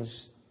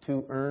things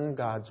to earn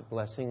God's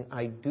blessing.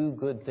 I do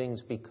good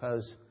things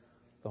because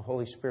the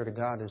Holy Spirit of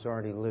God is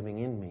already living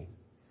in me.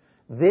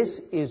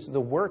 This is the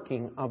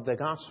working of the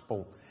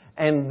gospel.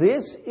 And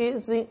this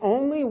is the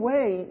only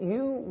way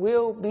you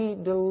will be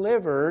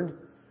delivered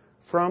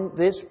from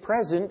this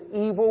present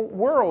evil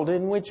world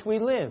in which we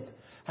live.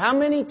 How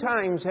many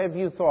times have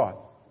you thought,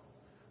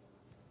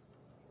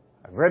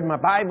 I've read my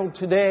Bible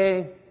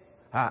today,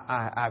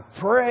 I've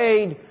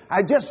prayed,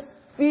 I just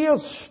feel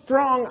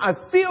strong, I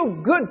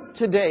feel good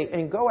today,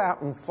 and go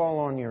out and fall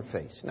on your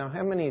face? Now,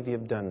 how many of you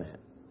have done that?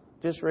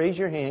 Just raise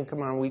your hand.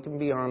 Come on, we can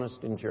be honest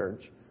in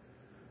church.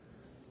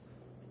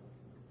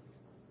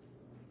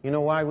 You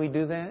know why we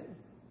do that?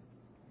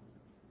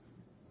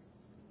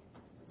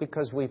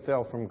 Because we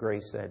fell from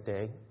grace that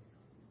day.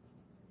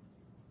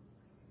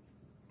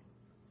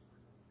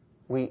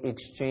 We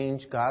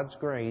exchange God's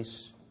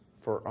grace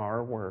for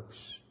our works,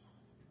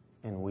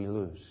 and we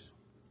lose.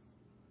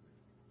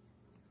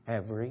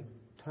 Every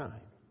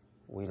time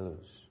we lose.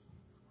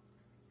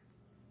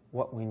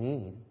 What we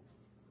need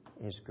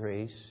is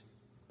grace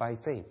by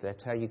faith.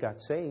 That's how you got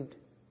saved.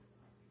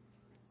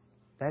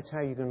 That's how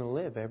you're going to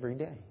live every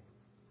day.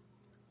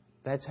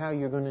 That's how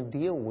you're going to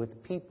deal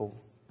with people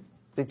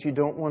that you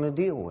don't want to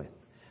deal with.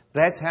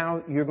 That's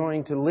how you're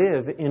going to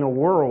live in a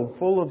world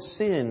full of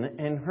sin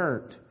and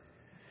hurt.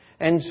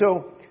 And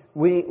so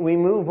we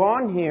move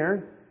on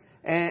here,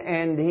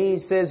 and he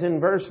says in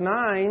verse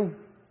 9,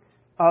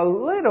 a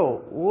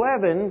little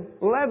leaven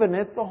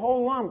leaveneth the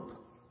whole lump.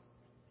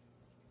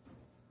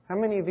 How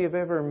many of you have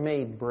ever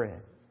made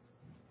bread?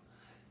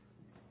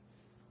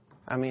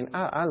 I mean,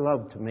 I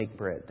love to make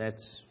bread.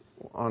 That's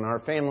on our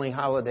family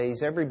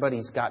holidays.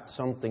 Everybody's got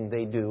something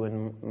they do,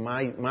 and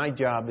my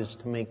job is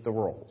to make the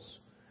rolls.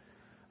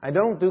 I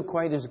don't do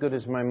quite as good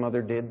as my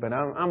mother did, but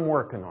I'm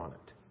working on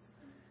it.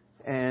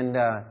 And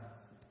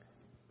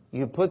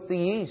you put the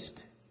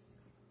yeast,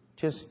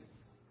 just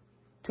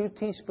 2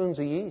 teaspoons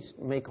of yeast,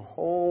 make a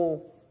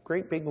whole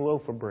great big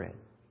loaf of bread.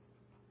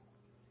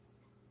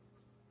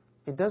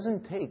 It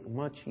doesn't take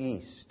much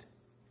yeast,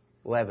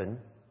 leaven,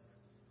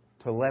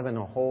 to leaven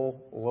a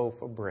whole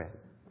loaf of bread.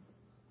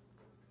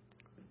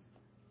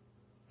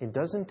 It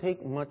doesn't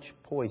take much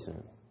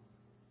poison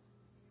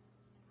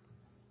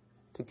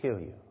to kill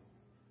you.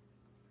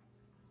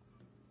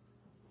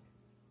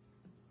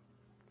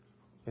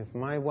 If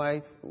my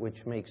wife,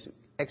 which makes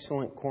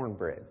excellent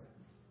cornbread,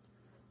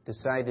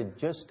 decided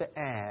just to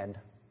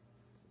add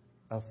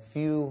a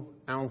few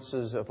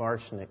ounces of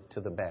arsenic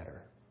to the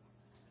batter,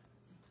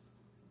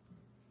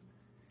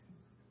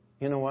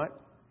 you know what?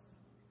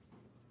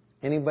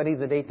 Anybody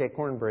that ate that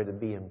cornbread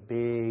would be in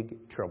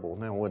big trouble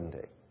now, wouldn't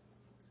they?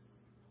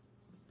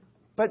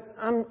 But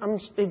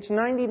it's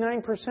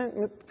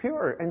 99%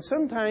 pure. And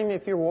sometime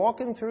if you're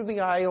walking through the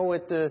aisle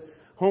at the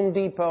Home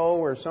Depot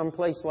or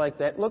someplace like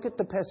that, look at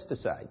the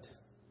pesticides.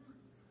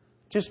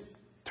 Just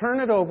turn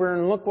it over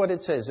and look what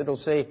it says. It'll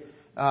say,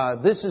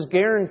 this is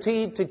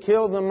guaranteed to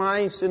kill the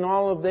mice and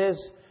all of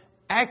this.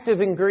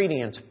 Active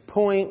ingredients,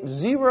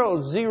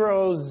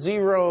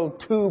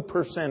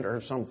 0.0002%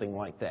 or something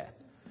like that.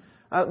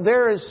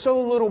 There is so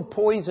little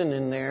poison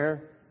in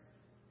there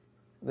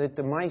that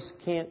the mice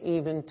can't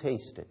even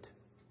taste it.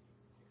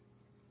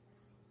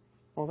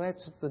 Well,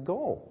 that's the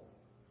goal.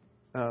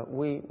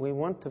 We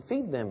want to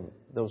feed them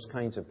those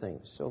kinds of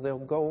things so they'll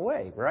go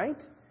away, right?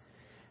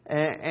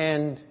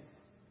 And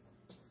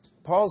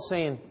Paul's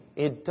saying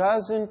it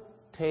doesn't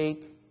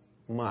take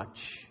much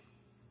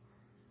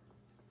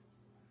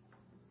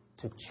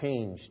to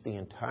change the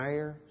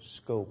entire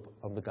scope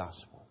of the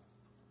gospel.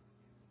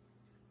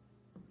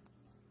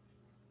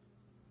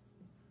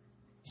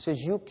 He says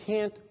you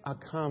can't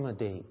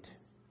accommodate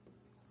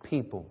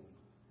people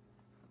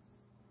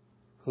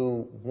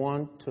who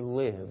want to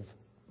live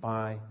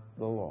by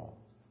the law.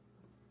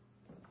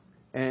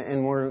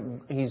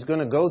 And he's going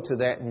to go to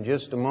that in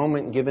just a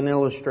moment and give an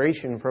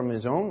illustration from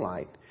his own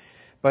life.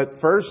 But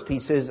first he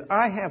says,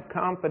 I have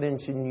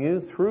confidence in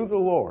you through the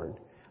Lord,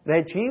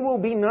 that ye will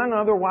be none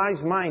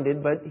otherwise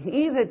minded, but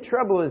he that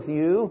troubleth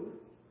you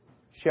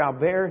shall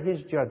bear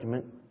his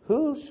judgment,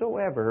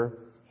 whosoever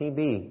he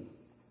be.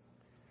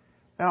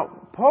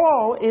 Now,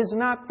 Paul is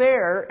not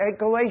there at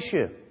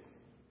Galatia.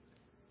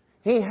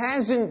 He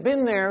hasn't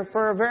been there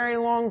for a very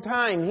long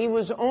time. He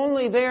was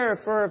only there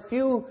for a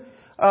few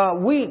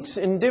weeks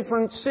in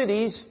different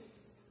cities,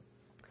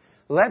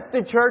 left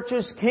the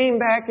churches, came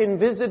back and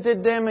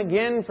visited them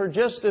again for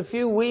just a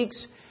few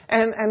weeks,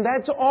 and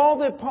that's all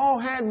that Paul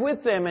had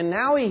with them. And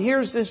now he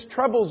hears this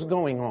trouble's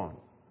going on.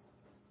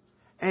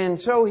 And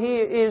so he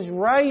is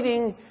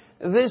writing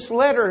this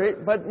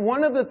letter, but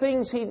one of the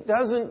things he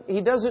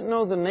doesn't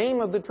know the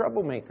name of the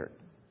troublemaker.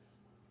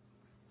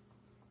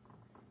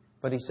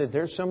 But he said,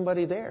 there's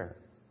somebody there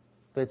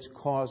that's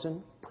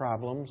causing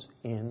problems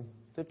in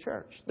the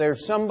church.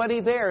 There's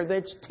somebody there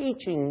that's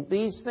teaching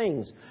these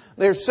things.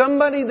 There's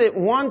somebody that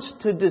wants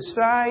to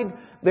decide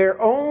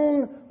their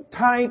own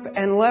type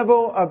and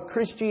level of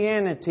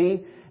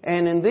Christianity.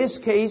 And in this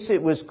case,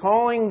 it was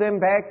calling them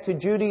back to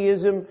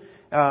Judaism.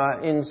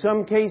 In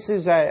some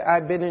cases,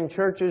 I've been in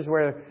churches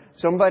where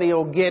somebody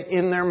will get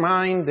in their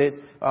mind that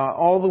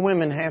all the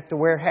women have to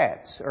wear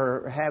hats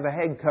or have a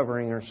head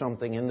covering or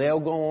something. And they'll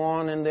go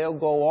on and they'll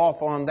go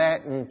off on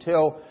that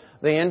until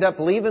they end up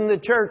leaving the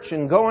church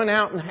and going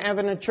out and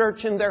having a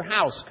church in their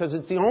house, because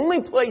it's the only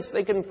place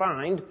they can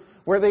find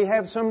where they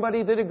have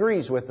somebody that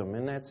agrees with them,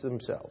 and that's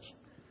themselves.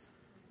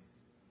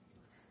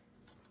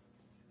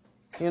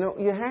 You know,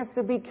 you have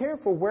to be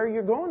careful where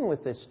you're going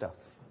with this stuff.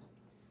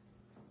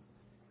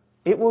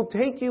 It will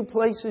take you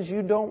places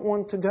you don't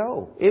want to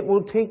go. It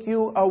will take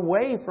you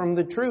away from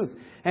the truth.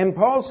 And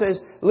Paul says,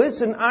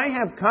 listen, I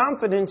have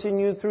confidence in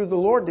you through the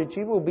Lord that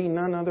you will be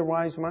none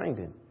otherwise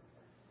minded.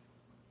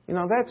 You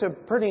know, that's a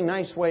pretty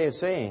nice way of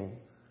saying,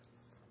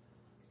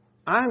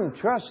 I'm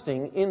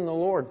trusting in the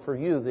Lord for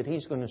you that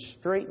He's going to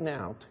straighten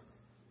out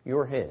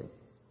your head.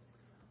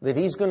 That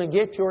He's going to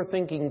get your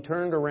thinking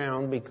turned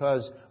around,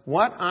 because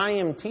what I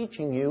am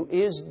teaching you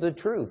is the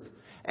truth.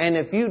 And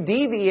if you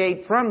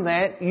deviate from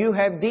that, you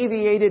have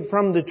deviated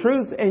from the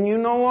truth and you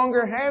no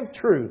longer have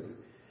truth.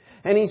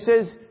 And he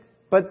says,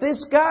 but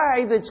this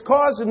guy that's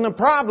causing the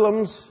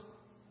problems,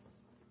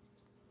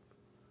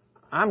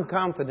 I'm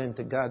confident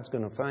that God's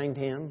going to find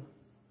him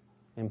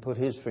and put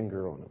His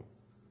finger on him.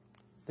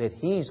 That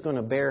He's going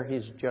to bear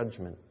His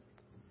judgment.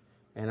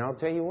 And I'll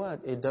tell you what,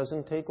 it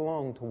doesn't take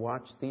long to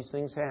watch these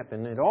things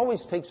happen. It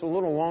always takes a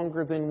little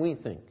longer than we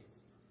think.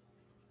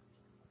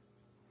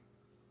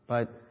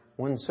 But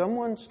when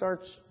someone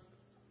starts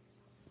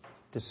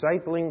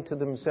discipling to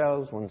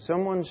themselves, when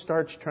someone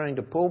starts trying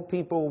to pull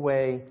people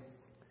away,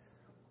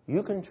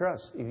 you can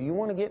trust. If you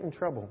want to get in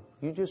trouble,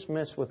 you just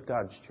mess with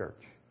God's church.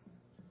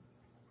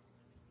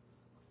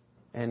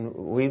 And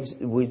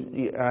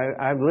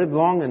I've lived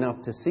long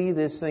enough to see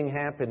this thing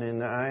happen,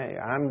 and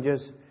I'm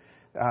just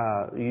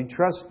You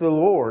trust the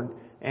Lord.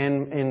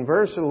 And in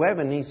verse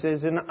 11 he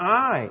says, "And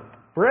I,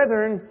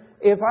 brethren,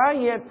 if I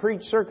yet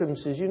preach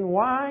circumcision,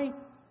 why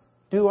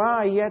do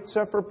I yet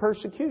suffer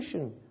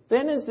persecution?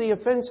 Then is the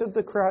offense of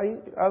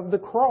the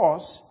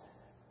cross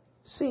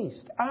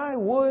ceased. I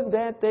would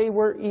that they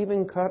were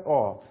even cut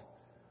off,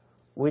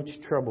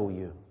 which trouble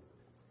you."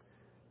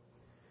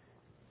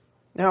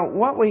 Now,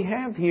 what we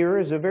have here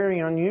is a very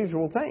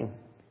unusual thing.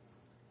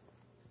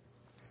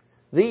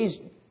 These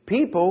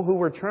people who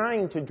were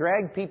trying to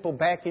drag people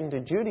back into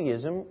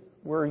Judaism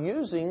were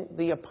using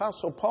the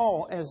Apostle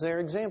Paul as their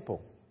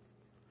example.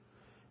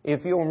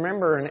 If you'll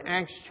remember in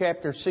Acts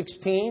chapter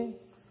 16,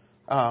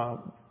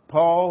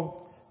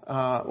 Paul,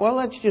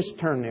 let's just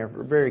turn there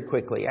very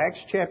quickly.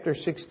 Acts chapter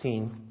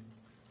 16.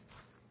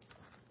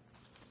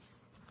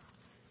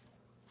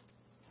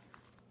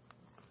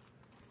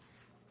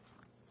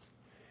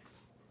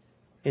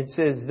 It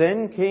says,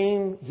 "Then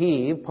came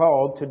he,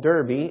 Paul, to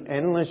Derbe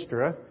and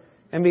Lystra,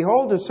 and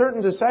behold, a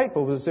certain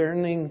disciple was there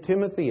named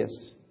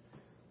Timotheus,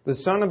 the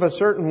son of a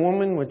certain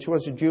woman which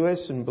was a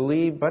Jewess and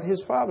believed, but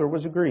his father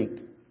was a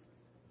Greek,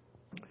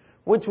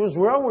 which was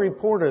well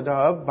reported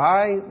of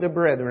by the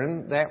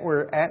brethren that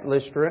were at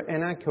Lystra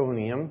and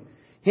Iconium.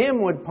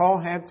 Him would Paul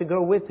have to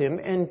go with him,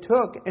 and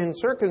took and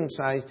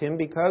circumcised him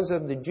because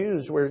of the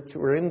Jews which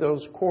were in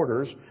those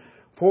quarters,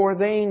 for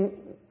they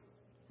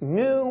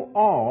knew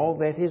all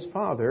that his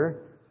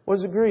father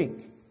was a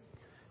Greek."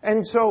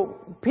 And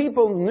so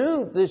people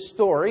knew this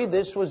story.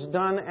 This was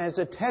done as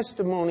a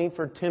testimony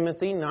for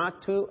Timothy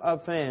not to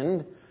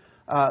offend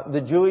the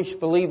Jewish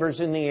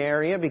believers in the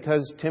area,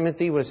 because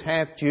Timothy was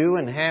half Jew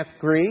and half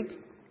Greek.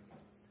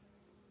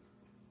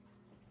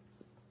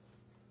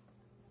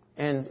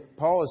 And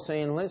Paul is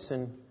saying,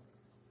 listen,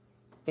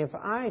 if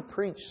I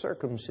preach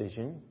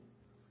circumcision,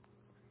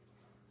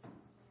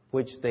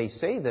 which they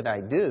say that I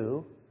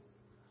do,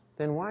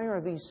 then why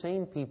are these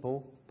same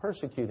people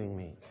persecuting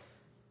me?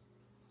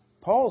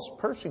 Paul's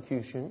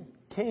persecution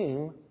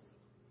came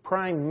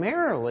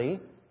primarily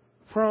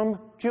from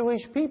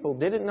Jewish people,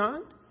 did it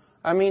not?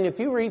 I mean, if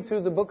you read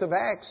through the book of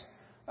Acts,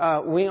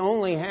 we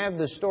only have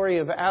the story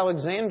of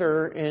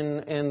Alexander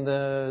and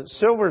the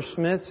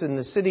silversmiths in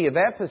the city of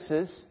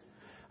Ephesus.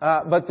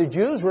 But the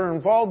Jews were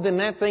involved in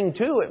that thing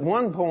too at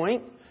one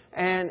point.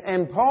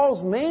 And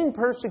Paul's main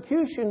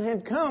persecution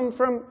had come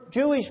from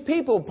Jewish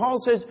people. Paul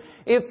says,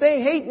 if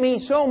they hate me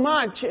so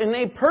much and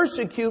they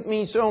persecute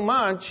me so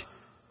much,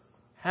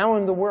 how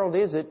in the world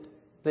is it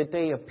that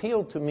they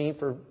appeal to me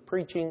for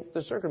preaching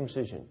the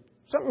circumcision?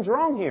 Something's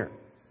wrong here.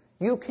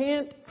 You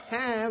can't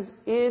have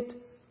it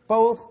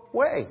both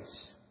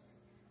ways.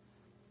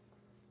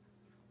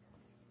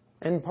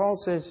 And Paul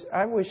says,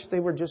 I wish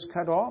they were just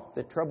cut off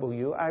that trouble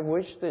you. I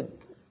wish that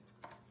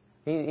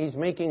he's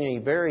making a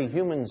very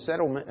human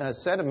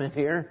sentiment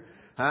here.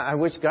 I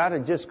wish God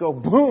would just go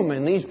boom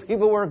and these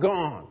people were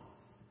gone.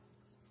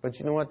 But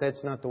you know what?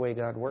 That's not the way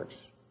God works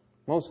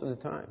most of the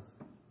time.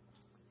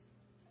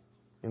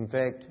 In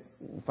fact,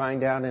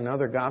 find out in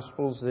other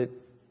Gospels that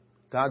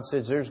God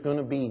says there's going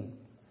to be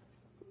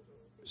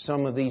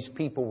some of these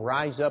people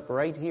rise up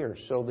right here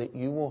so that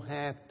you will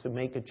have to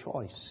make a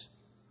choice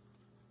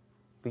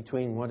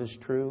between what is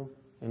true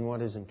and what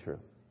isn't true.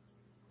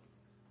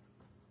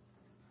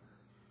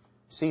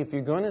 See, if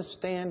you're going to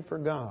stand for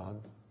God,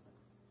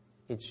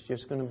 it's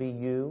just going to be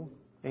you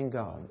and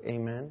God.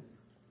 Amen?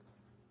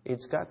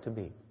 It's got to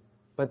be.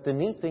 But the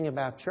neat thing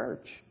about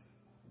church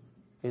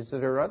is that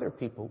there are other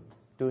people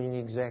doing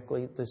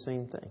exactly the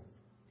same thing.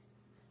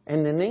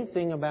 And the neat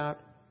thing about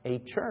a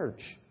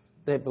church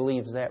that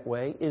believes that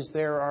way is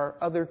there are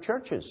other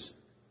churches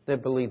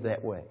that believe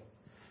that way.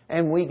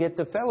 And we get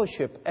to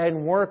fellowship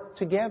and work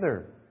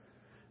together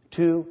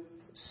to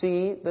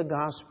see the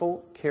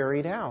gospel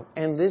carried out.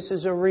 And this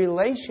is a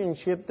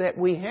relationship that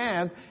we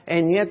have,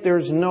 and yet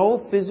there's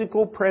no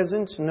physical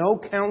presence, no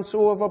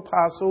council of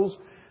apostles,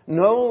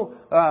 no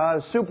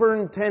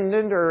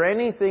superintendent or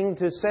anything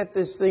to set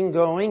this thing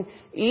going.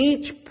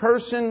 Each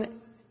person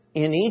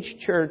in each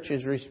church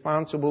is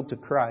responsible to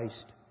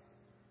Christ.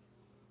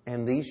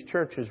 And these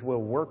churches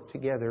will work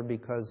together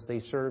because they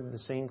serve the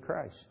same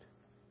Christ.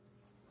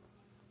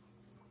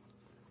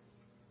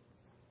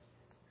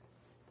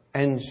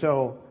 And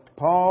so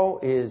Paul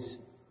is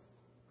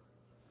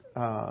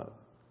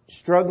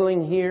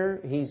struggling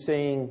here. He's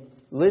saying,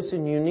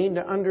 listen, you need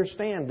to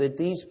understand that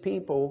these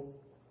people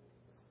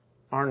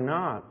are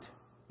not,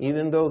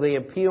 even though they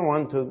appeal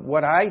unto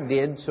what I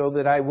did so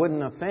that I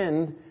wouldn't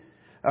offend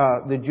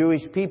the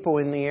Jewish people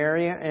in the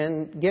area.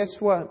 And guess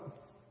what?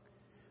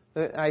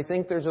 I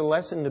think there's a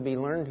lesson to be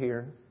learned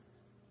here.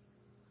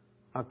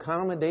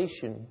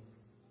 Accommodation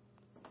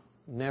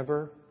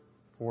never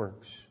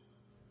works.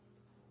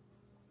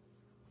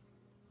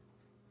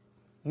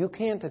 You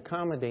can't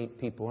accommodate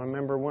people. I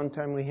remember one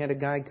time we had a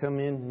guy come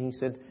in and he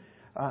said,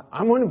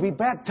 I'm going to be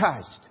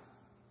baptized.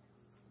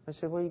 I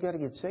said, well, you got to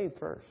get saved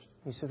first.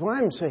 He said, well,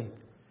 I'm saved.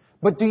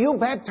 But do you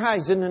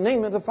baptize in the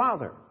name of the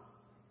Father?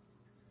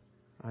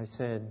 I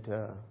said,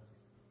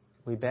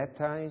 We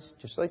baptize,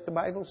 just like the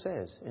Bible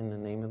says, in the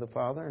name of the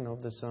Father and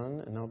of the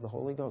Son and of the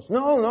Holy Ghost.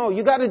 No,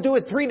 you got to do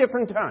it 3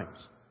 different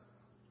times.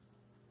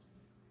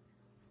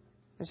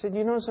 I said,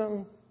 you know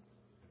something?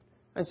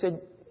 I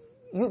said,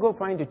 you go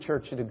find a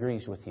church that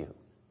agrees with you.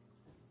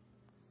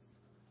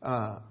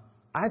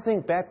 I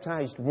think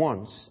baptized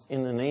once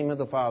in the name of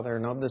the Father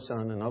and of the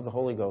Son and of the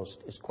Holy Ghost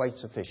is quite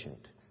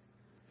sufficient.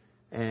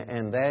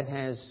 And that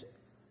has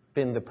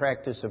been the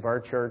practice of our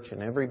church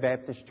and every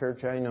Baptist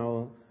church I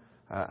know.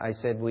 I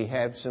said we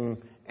have some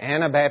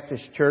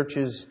Anabaptist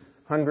churches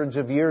hundreds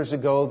of years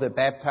ago that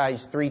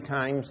baptized 3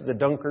 times. The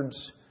Dunkards,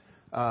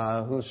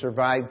 who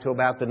survived to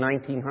about the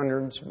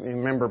 1900s.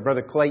 Remember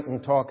Brother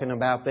Clayton talking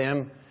about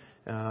them.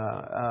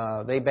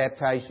 They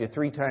baptized you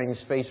 3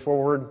 times face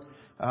forward.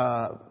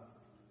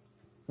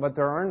 But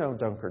there are no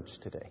Dunkards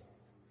today.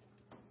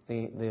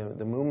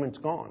 The movement's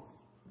gone.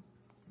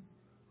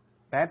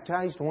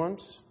 Baptized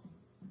once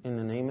in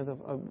the name of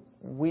the...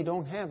 we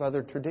don't have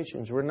other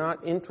traditions. We're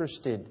not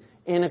interested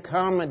in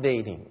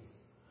accommodating.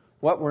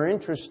 What we're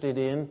interested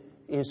in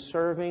is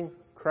serving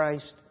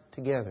Christ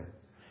together.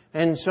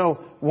 And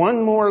so,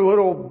 one more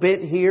little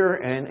bit here,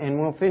 and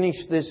we'll finish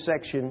this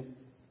section.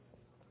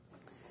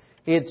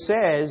 It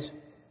says,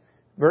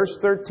 verse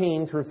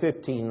 13 through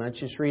 15, let's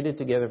just read it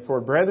together. For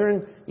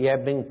brethren, ye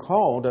have been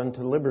called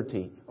unto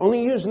liberty.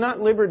 Only use not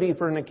liberty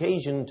for an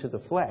occasion to the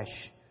flesh,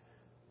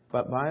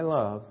 but by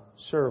love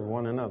serve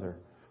one another.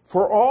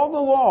 For all the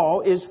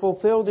law is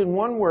fulfilled in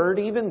one word,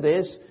 even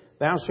this,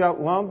 thou shalt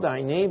love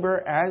thy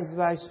neighbor as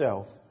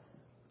thyself.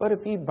 But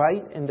if ye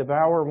bite and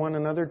devour one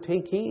another,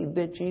 take heed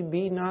that ye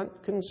be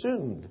not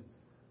consumed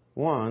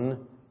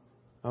one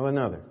of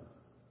another.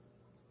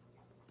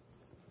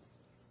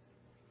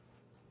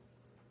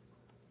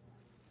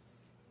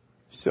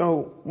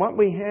 So what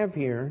we have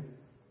here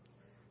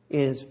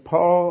is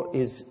Paul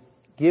is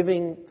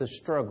giving the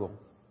struggle,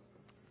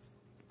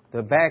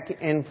 the back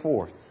and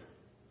forth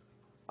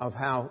of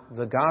how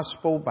the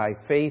gospel by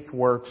faith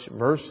works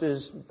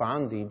versus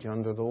bondage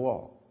under the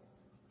law.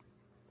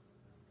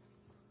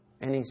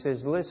 And he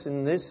says,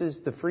 listen, this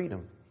is the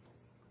freedom.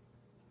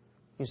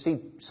 You see,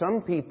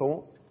 some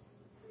people,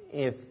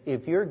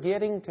 if you're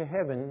getting to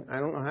heaven, I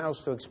don't know how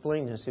else to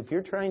explain this, if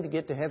you're trying to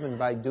get to heaven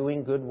by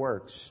doing good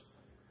works,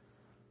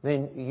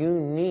 then you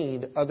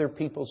need other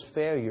people's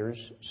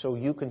failures so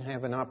you can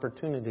have an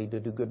opportunity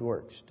to do good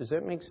works. Does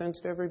that make sense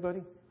to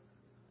everybody?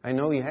 I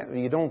know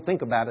you don't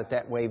think about it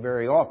that way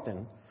very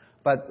often,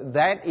 but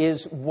that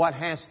is what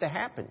has to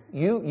happen.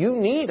 You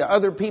need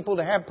other people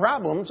to have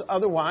problems,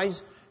 otherwise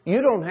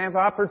you don't have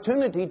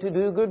opportunity to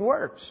do good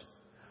works.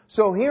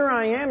 So here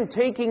I am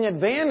taking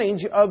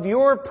advantage of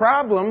your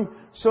problem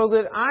so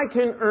that I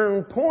can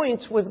earn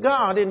points with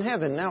God in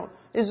heaven. Now,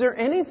 is there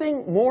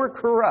anything more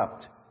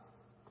corrupt?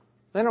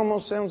 That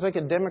almost sounds like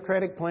a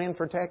Democratic plan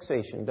for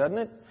taxation, doesn't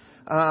it?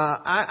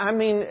 I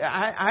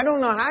don't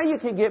know how you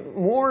could get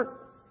more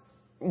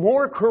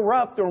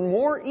corrupt or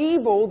more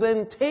evil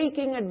than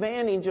taking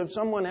advantage of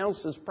someone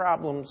else's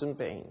problems and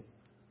pain.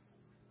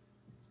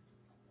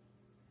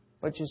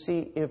 But you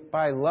see, if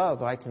by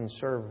love I can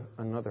serve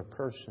another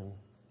person,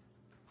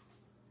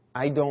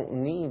 I don't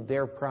need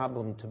their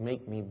problem to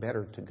make me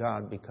better to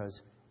God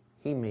because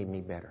He made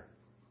me better.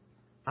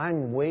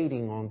 I'm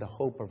waiting on the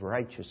hope of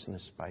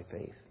righteousness by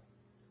faith.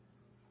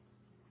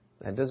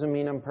 That doesn't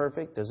mean I'm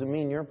perfect, doesn't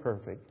mean you're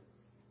perfect.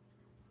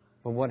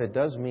 But what it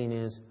does mean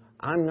is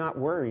I'm not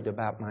worried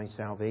about my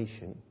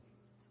salvation.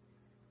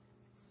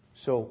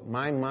 So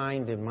my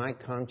mind and my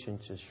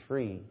conscience is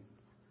free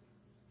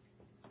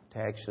to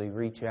actually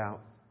reach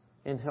out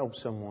and help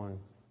someone,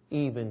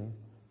 even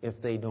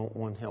if they don't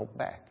want help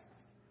back.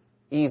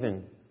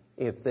 Even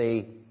if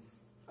they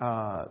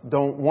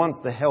don't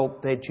want the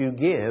help that you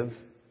give,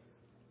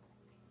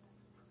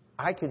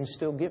 I can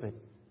still give it.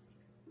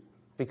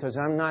 Because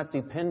I'm not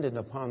dependent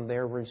upon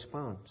their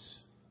response.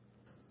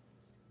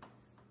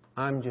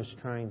 I'm just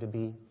trying to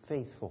be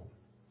faithful.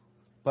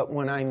 But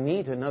when I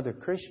meet another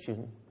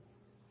Christian,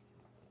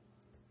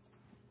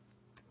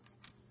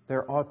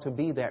 there ought to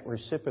be that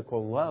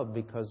reciprocal love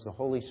because the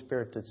Holy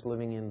Spirit that's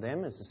living in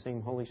them is the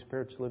same Holy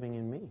Spirit that's living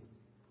in me.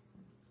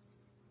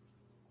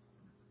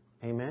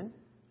 Amen?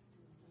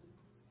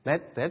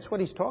 That's what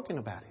he's talking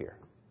about here.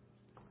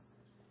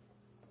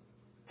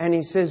 And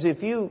he says,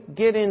 if you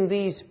get in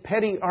these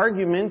petty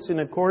arguments, and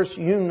of course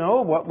you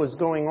know what was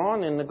going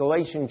on in the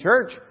Galatian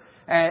church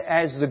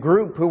as the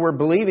group who were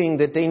believing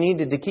that they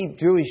needed to keep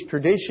Jewish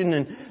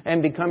tradition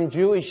and become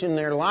Jewish in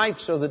their life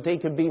so that they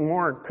could be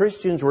more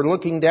Christians, were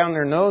looking down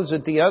their nose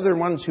at the other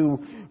ones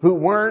who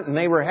weren't, and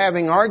they were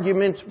having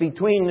arguments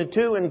between the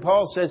two. And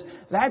Paul says,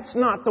 that's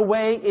not the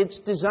way it's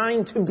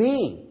designed to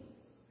be.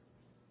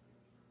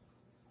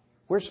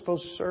 We're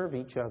supposed to serve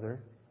each other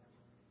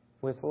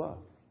with love.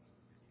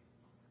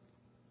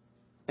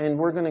 And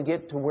we're going to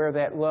get to where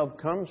that love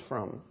comes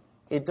from.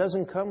 It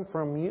doesn't come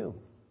from you.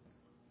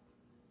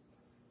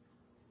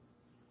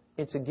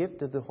 It's a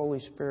gift of the Holy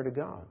Spirit of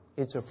God.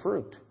 It's a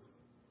fruit.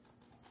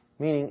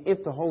 Meaning,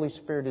 if the Holy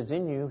Spirit is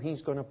in you,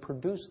 He's going to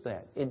produce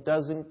that. It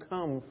doesn't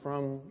come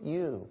from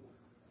you.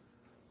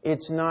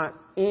 It's not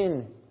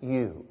in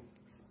you.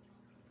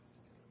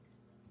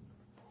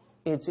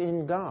 It's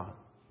in God,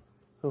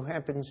 who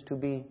happens to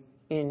be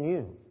in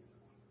you.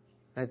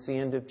 That's the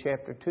end of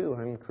chapter 2.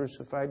 I'm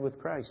crucified with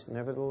Christ.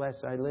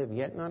 Nevertheless I live,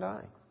 yet not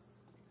I.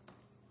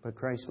 But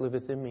Christ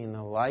liveth in me. In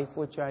the life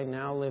which I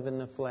now live in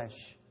the flesh,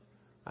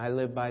 I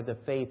live by the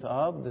faith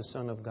of the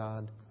Son of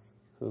God,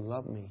 who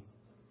loved me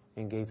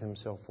and gave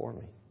Himself for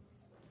me.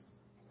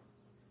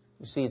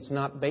 You see, it's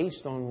not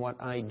based on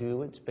what I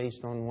do. It's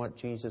based on what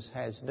Jesus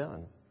has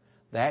done.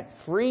 That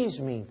frees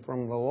me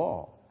from the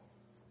law.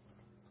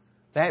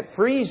 That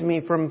frees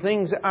me from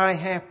things I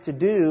have to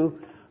do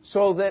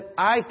so that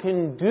I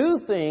can do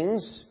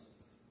things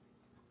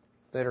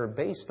that are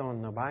based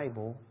on the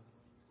Bible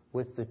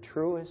with the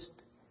truest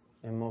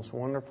and most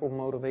wonderful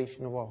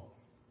motivation of all: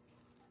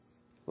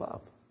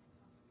 love.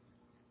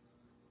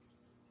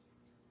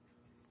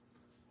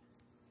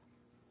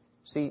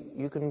 See,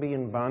 you can be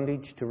in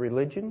bondage to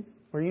religion,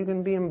 or you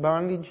can be in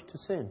bondage to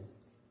sin.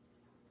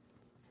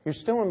 You're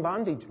still in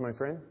bondage, my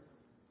friend.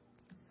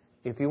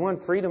 If you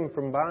want freedom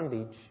from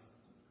bondage,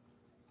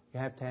 you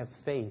have to have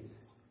faith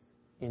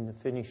in the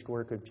finished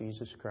work of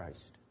Jesus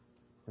Christ.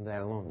 And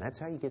that alone. That's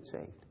how you get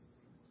saved.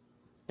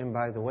 And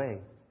by the way,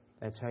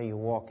 that's how you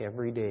walk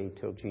every day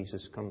till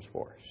Jesus comes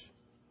for us.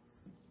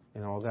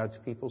 And all God's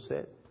people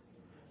said,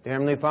 Dear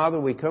Heavenly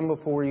Father, we come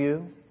before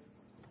You.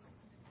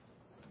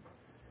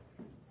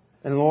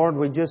 And Lord,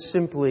 we just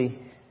simply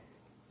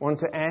want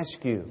to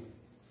ask You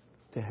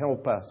to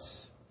help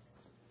us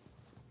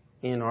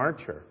in our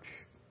church.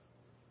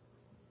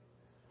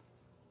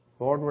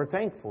 Lord, we're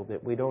thankful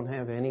that we don't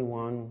have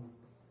anyone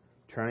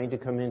trying to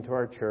come into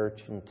our church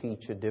and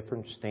teach a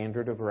different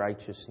standard of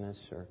righteousness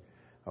or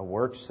a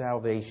work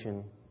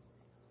salvation.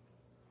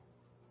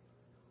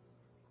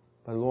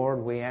 But Lord,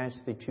 we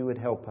ask that You would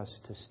help us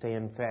to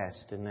stand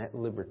fast in that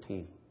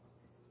liberty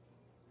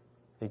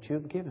that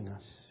You've given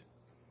us.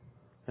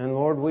 And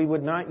Lord, we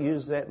would not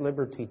use that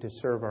liberty to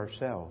serve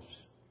ourselves,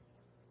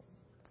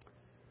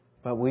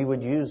 but we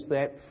would use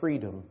that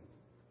freedom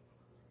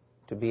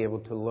to be able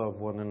to love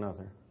one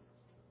another.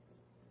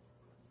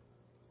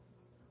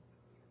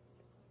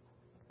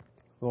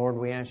 Lord,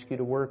 we ask You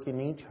to work in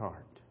each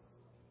heart.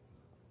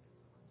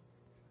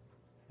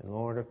 And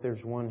Lord, if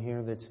there's one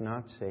here that's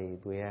not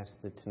saved, we ask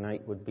that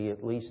tonight would be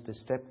at least a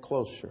step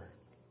closer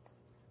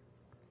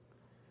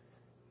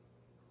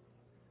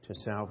to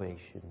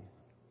salvation.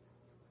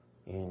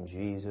 In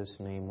Jesus'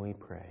 name we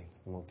pray.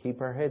 And we'll keep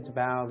our heads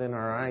bowed and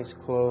our eyes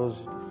closed.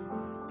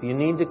 If you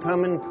need to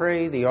come and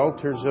pray, the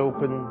altar's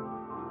open.